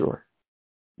for sure.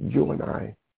 You and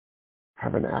I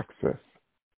have an access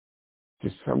to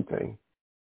something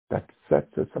that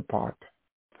sets us apart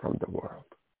from the world.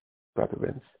 Brother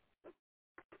Vince.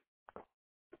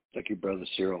 Thank you, Brother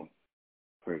Cyril,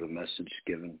 for the message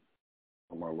given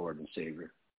from our Lord and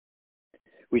Savior.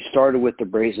 We started with the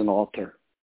brazen altar,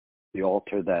 the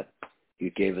altar that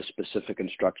you gave us specific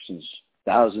instructions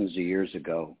thousands of years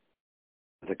ago,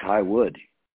 the Kai wood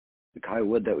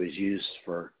that was used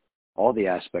for all the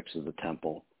aspects of the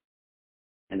temple.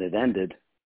 And it ended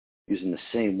using the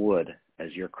same wood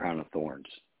as your crown of thorns.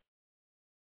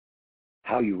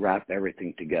 How you wrap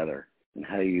everything together, and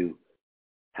how you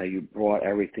brought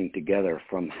everything together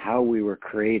from how we were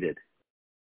created.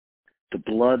 The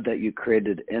blood that you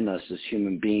created in us as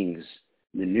human beings,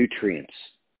 the nutrients.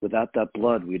 Without that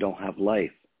blood, we don't have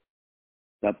life.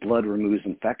 That blood removes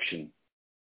infection.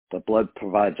 The blood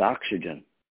provides oxygen.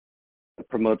 It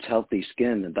promotes healthy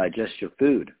skin and digests your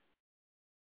food.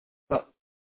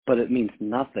 But it means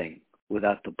nothing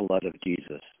without the blood of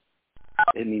Jesus.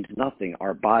 It means nothing.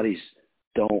 Our bodies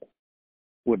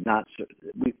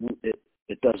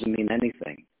it doesn't mean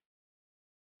anything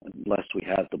unless we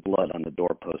have the blood on the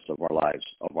doorposts of our lives,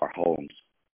 of our homes.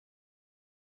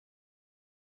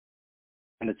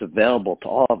 and it's available to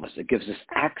all of us. It gives us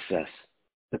access,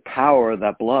 the power of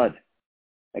that blood.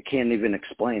 I can't even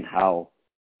explain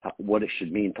what it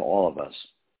should mean to all of us.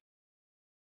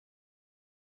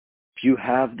 If you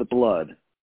have the blood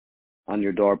on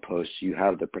your doorposts, you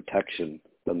have the protection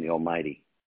from the Almighty.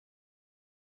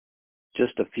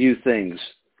 Just a few things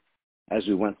as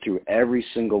we went through every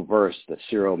single verse that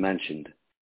Cyril mentioned.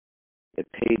 It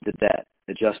paid the debt.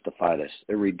 It justified us.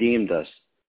 It redeemed us.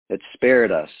 It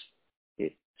spared us.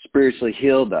 It spiritually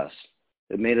healed us.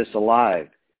 It made us alive.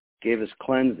 Gave us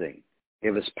cleansing.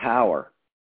 Gave us power.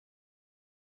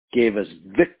 Gave us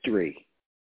victory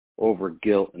over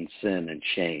guilt and sin and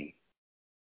shame.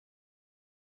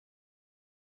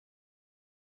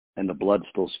 And the blood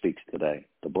still speaks today.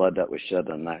 The blood that was shed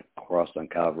on that cross on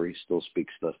Calvary still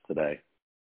speaks to us today.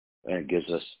 And it gives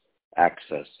us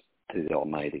access to the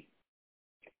Almighty.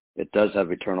 It does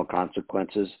have eternal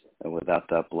consequences, and without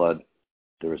that blood,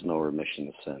 there is no remission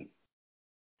of sin.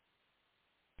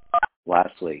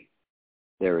 Lastly,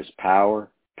 there is power,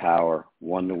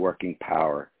 wonder-working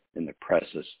power in the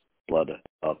precious blood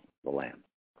of the Lamb.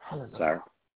 Sarah?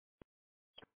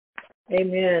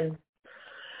 Amen.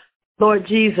 Lord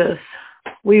Jesus,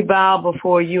 we bow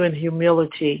before you in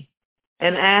humility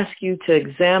and ask you to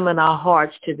examine our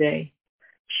hearts today.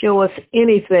 Show us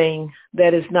anything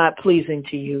that is not pleasing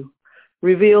to you.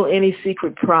 Reveal any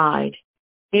secret pride,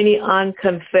 any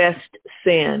unconfessed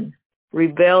sin,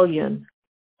 rebellion,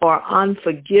 or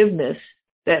unforgiveness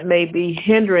that may be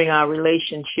hindering our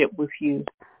relationship with you.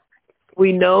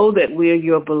 We know that we are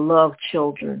your beloved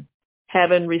children,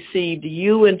 having received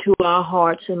you into our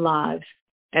hearts and lives,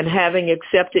 and having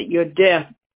accepted your death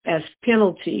as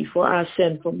penalty for our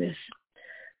sinfulness.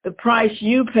 The price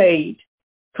you paid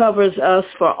covers us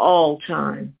for all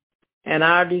time, and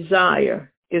our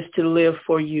desire is to live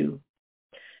for you.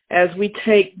 As we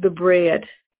take the bread,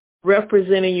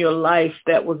 representing your life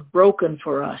that was broken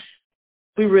for us,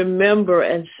 we remember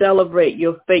and celebrate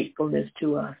your faithfulness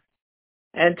to us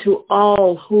and to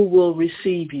all who will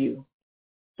receive you.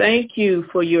 Thank you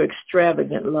for your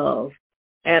extravagant love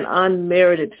and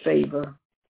unmerited favor.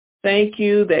 Thank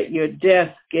you that your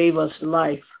death gave us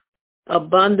life,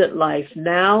 abundant life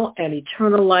now and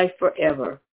eternal life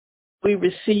forever. We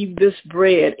receive this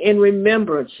bread in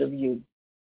remembrance of you.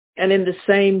 And in the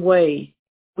same way,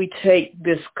 we take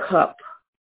this cup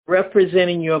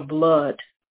representing your blood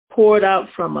poured out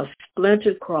from a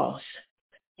splintered cross.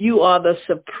 You are the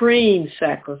supreme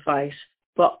sacrifice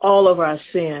for all of our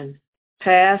sin,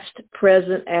 past,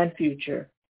 present, and future.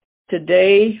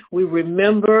 Today, we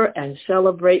remember and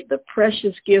celebrate the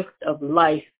precious gift of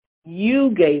life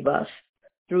you gave us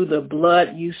through the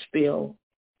blood you spilled.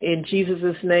 In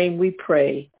Jesus' name we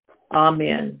pray.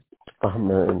 Amen.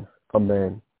 Amen.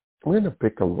 Amen. I'm going to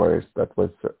pick a verse that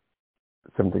was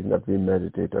something that we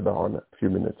meditated on a few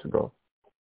minutes ago.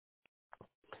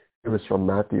 It was from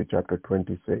Matthew chapter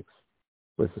 26,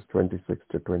 verses 26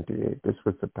 to 28. This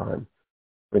was the time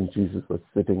when Jesus was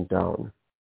sitting down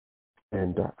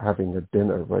and having a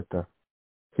dinner with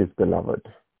his beloved.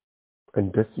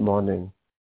 And this morning,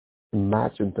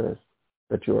 imagine this,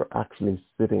 that you are actually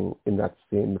sitting in that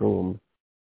same room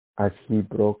as he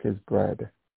broke his bread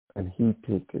and he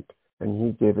took it and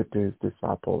he gave it to his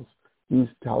disciples. He's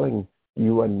telling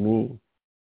you and me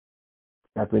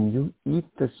that when you eat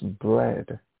this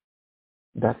bread,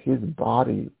 that his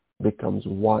body becomes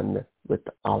one with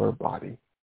our body.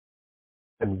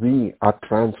 And we are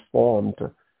transformed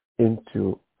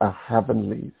into a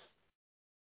heavenlies.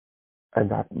 And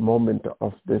that moment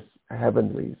of this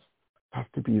heavenlies has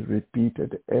to be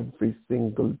repeated every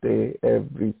single day,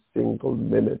 every single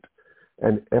minute,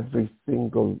 and every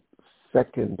single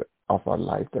second of our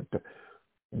life. That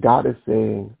God is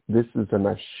saying, this is an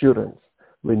assurance.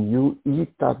 When you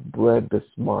eat that bread this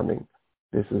morning,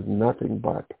 this is nothing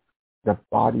but the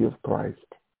body of Christ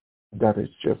that is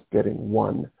just getting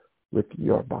one with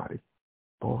your body.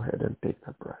 Go ahead and take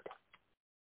that bread.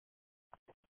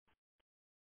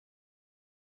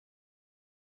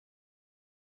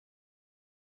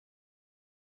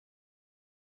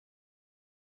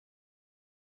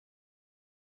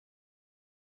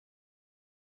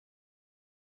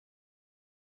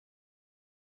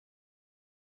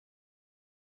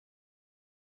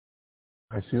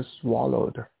 As you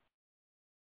swallowed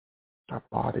that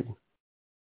body,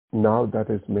 now that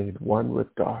is made one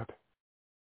with God,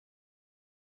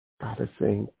 God is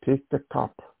saying, take the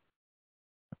cup.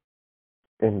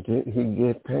 And he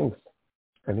gave thanks.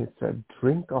 And he said,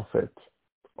 drink of it,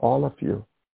 all of you,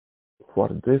 for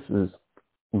this is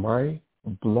my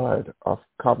blood of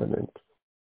covenant,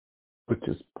 which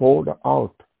is poured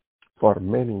out for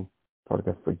many for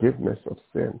the forgiveness of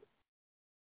sin.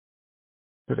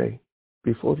 today,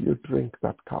 before you drink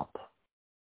that cup,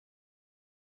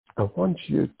 I want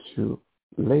you to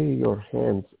lay your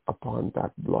hands upon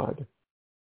that blood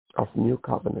of new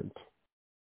covenant.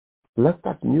 Let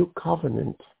that new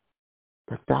covenant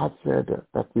that God said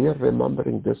that we are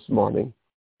remembering this morning,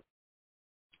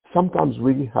 sometimes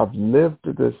we have lived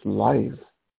this life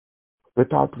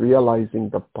without realizing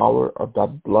the power of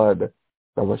that blood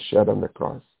that was shed on the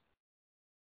cross.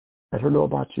 I don't know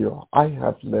about you. I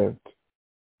have lived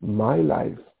my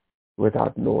life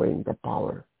without knowing the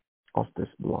power of this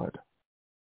blood.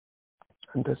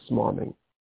 And this morning,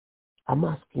 I'm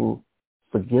asking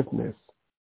forgiveness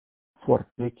for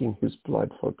taking his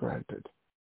blood for granted.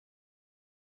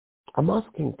 I'm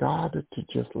asking God to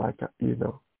just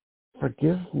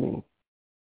forgive me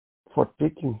for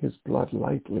taking his blood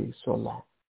lightly so long.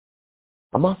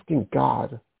 I'm asking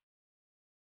God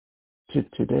to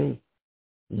today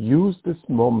use this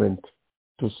moment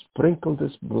to sprinkle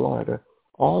this blood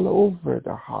all over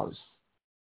the house.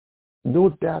 No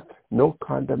death, no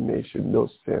condemnation, no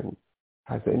sin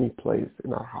has any place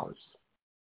in our house.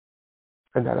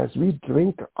 And that as we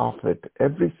drink of it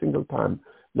every single time,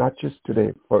 not just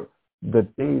today, for the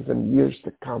days and years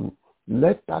to come,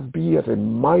 let that be a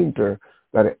reminder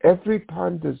that every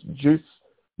time this juice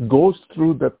goes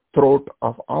through the throat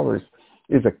of ours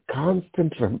is a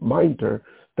constant reminder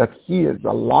that he is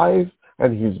alive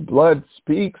and his blood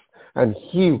speaks and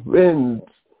he wins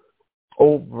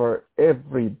over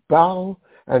every battle,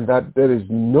 and that there is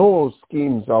no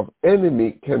schemes of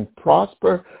enemy can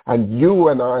prosper, and you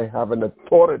and I have an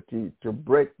authority to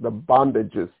break the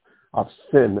bondages of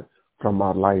sin from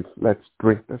our life. Let's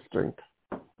drink this drink.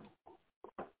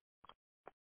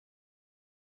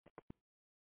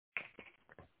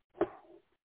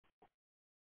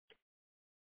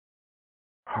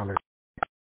 Hallelujah.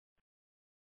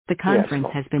 The conference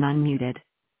has been unmuted.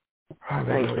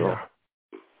 Hallelujah.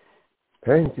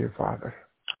 Thank you, Father.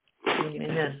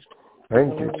 Amen.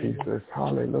 Thank you, Jesus.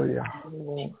 Hallelujah.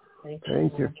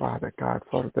 Thank you, Father God,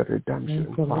 for the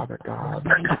redemption, Father God.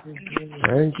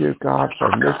 Thank you, God,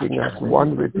 for making us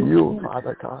one with you,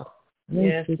 Father God.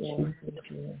 Yes.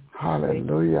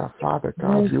 Hallelujah, Father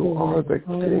God. You are the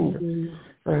King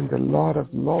and the Lord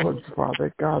of Lords,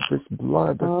 Father God. This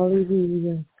blood.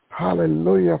 Hallelujah.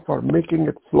 Hallelujah, for making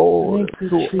it flow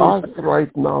through us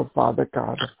right now, Father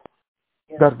God.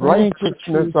 The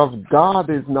righteousness of God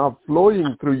is now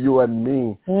flowing through you and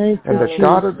me. And the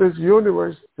God of this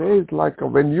universe says,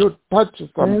 when you touch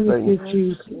something,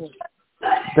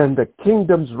 then the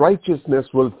kingdom's righteousness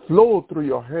will flow through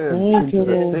your hands into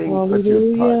the things that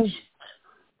you touch.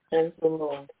 Thank you,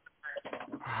 Lord.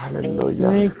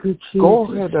 Hallelujah.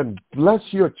 Go ahead and bless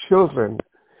your children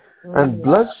and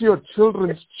bless your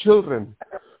children's children,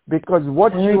 because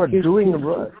what you are doing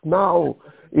right now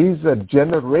is a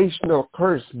generational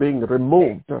curse being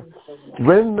removed.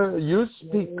 When you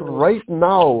speak right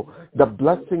now the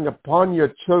blessing upon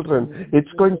your children,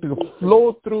 it's going to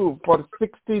flow through for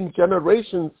 16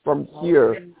 generations from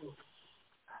here.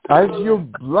 As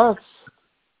you bless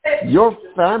your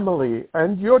family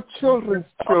and your children's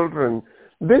children,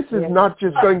 this is not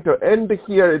just going to end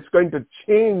here. It's going to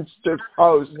change this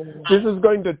house. This is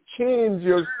going to change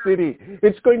your city.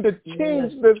 It's going to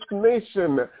change this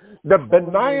nation. The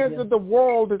Benaiahs of the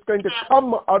world is going to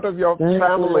come out of your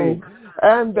family.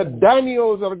 And the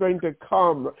Daniels are going to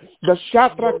come. The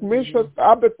Shadrach, Meshach,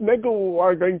 Abednego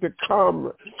are going to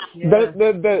come.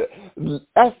 The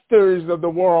Esthers of the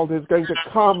world is going to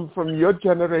come from your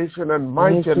generation and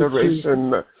my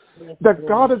generation. The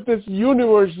God of this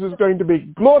universe is going to be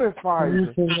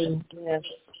glorified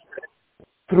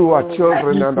through our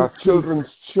children and our children's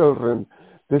children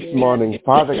this morning.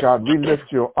 Father God, we lift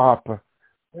you up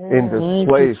in this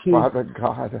place, Father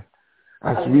God.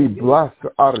 As we bless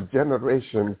our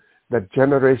generation, the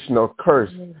generational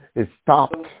curse is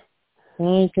stopped.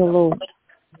 Thank you, Lord.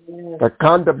 The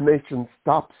condemnation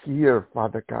stops here,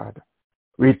 Father God.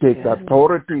 We take the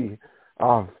authority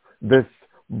of this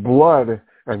blood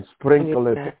and sprinkle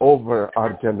it over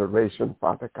our generation,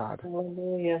 Father God.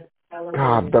 Hallelujah.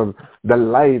 God, the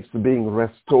lives being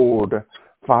restored,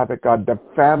 Father God, the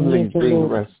families being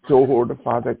restored,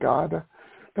 Father God,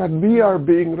 that we are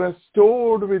being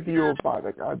restored with you,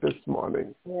 Father God, this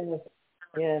morning.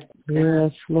 Yes,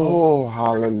 Lord. Oh,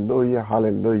 hallelujah,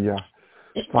 hallelujah.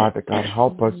 Father God,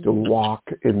 help us to walk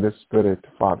in the Spirit,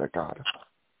 Father God,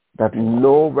 that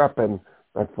no weapon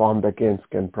that formed against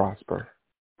can prosper.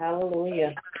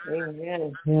 Hallelujah.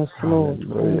 Amen. Yes, Lord.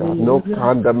 Hallelujah. No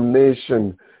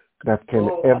condemnation that can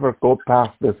ever go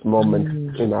past this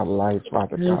moment in our life,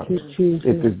 Father God.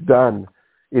 It is done.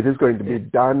 It is going to be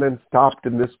done and stopped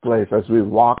in this place as we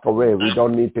walk away. We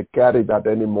don't need to carry that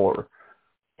anymore.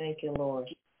 Thank you, Lord.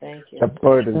 Thank you. The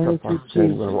burdens of our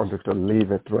sin, we wanted to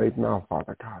leave it right now,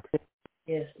 Father God.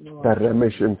 Yes, Lord. The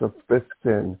remissions of this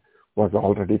sin was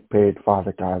already paid,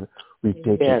 Father God. We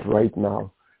take it right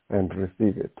now and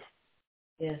receive it.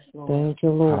 Yes, Lord. Thank you,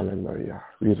 Lord. Hallelujah.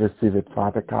 We receive it,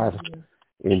 Father God,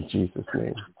 in Jesus'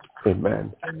 name.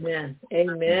 Amen. Amen.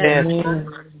 Amen.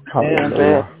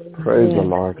 Hallelujah. Praise the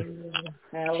Lord.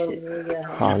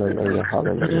 Hallelujah. Hallelujah.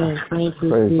 Hallelujah. Thank you,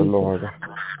 Praise the Jesus. Lord.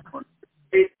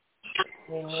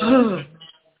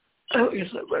 I guess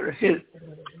I better hit.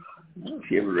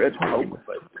 If you ever read it,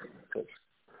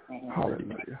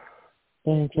 Hallelujah.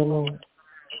 Thank you, Lord.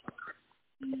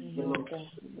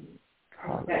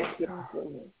 Hallelujah.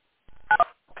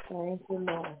 Thank you,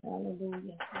 Lord.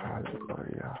 Hallelujah.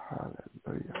 Hallelujah.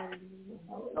 Hallelujah.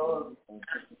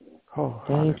 Oh,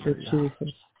 Thank you, hallelujah.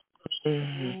 Jesus.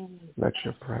 Let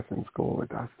your presence go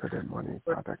with us today morning,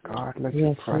 Father God. Let Yes,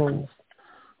 your presence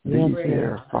be Yes,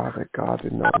 here, Father God,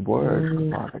 in our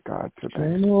word, Father God,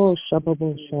 today. Oh,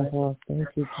 Shabbat Shabbat. Thank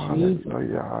you, Jesus.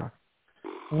 Hallelujah.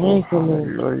 Thank you, Lord.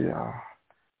 Hallelujah.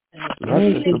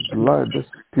 Let the blood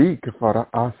speak for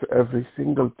us every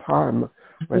single time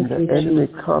when the enemy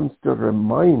comes to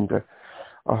remind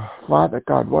Father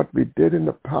God, what we did in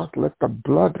the past. Let the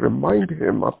blood remind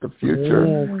him of the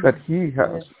future that he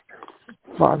has.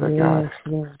 Father God.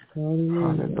 Lord.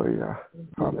 Hallelujah.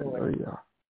 Hallelujah.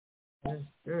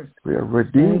 We are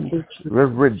redeemed. We are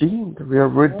redeemed. We are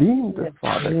redeemed,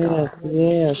 Father God.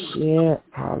 Yes.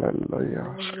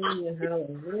 Hallelujah.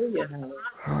 Hallelujah.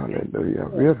 Hallelujah.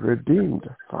 We are redeemed,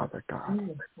 Father God.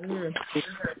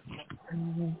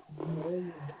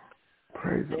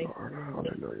 Praise the Lord.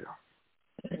 Hallelujah.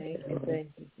 Thank you.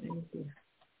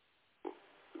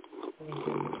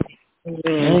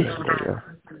 Hallelujah.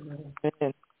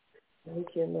 Thank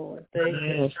you, Lord. Thank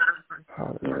you.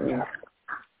 Hallelujah.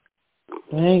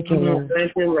 Thank you, Lord.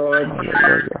 Thank you, Lord.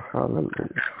 Hallelujah.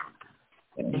 Hallelujah.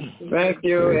 Thank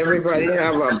you. Everybody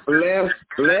have a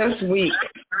blessed week.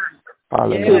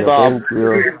 Hallelujah. Thank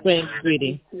you. Thanks,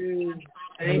 sweetie.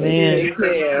 Amen. Take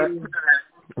care.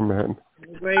 Amen.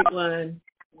 Great one.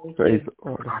 Praise the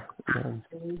Lord. Amen.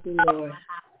 Thank you, Lord.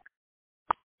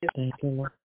 Thank you,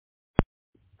 Lord.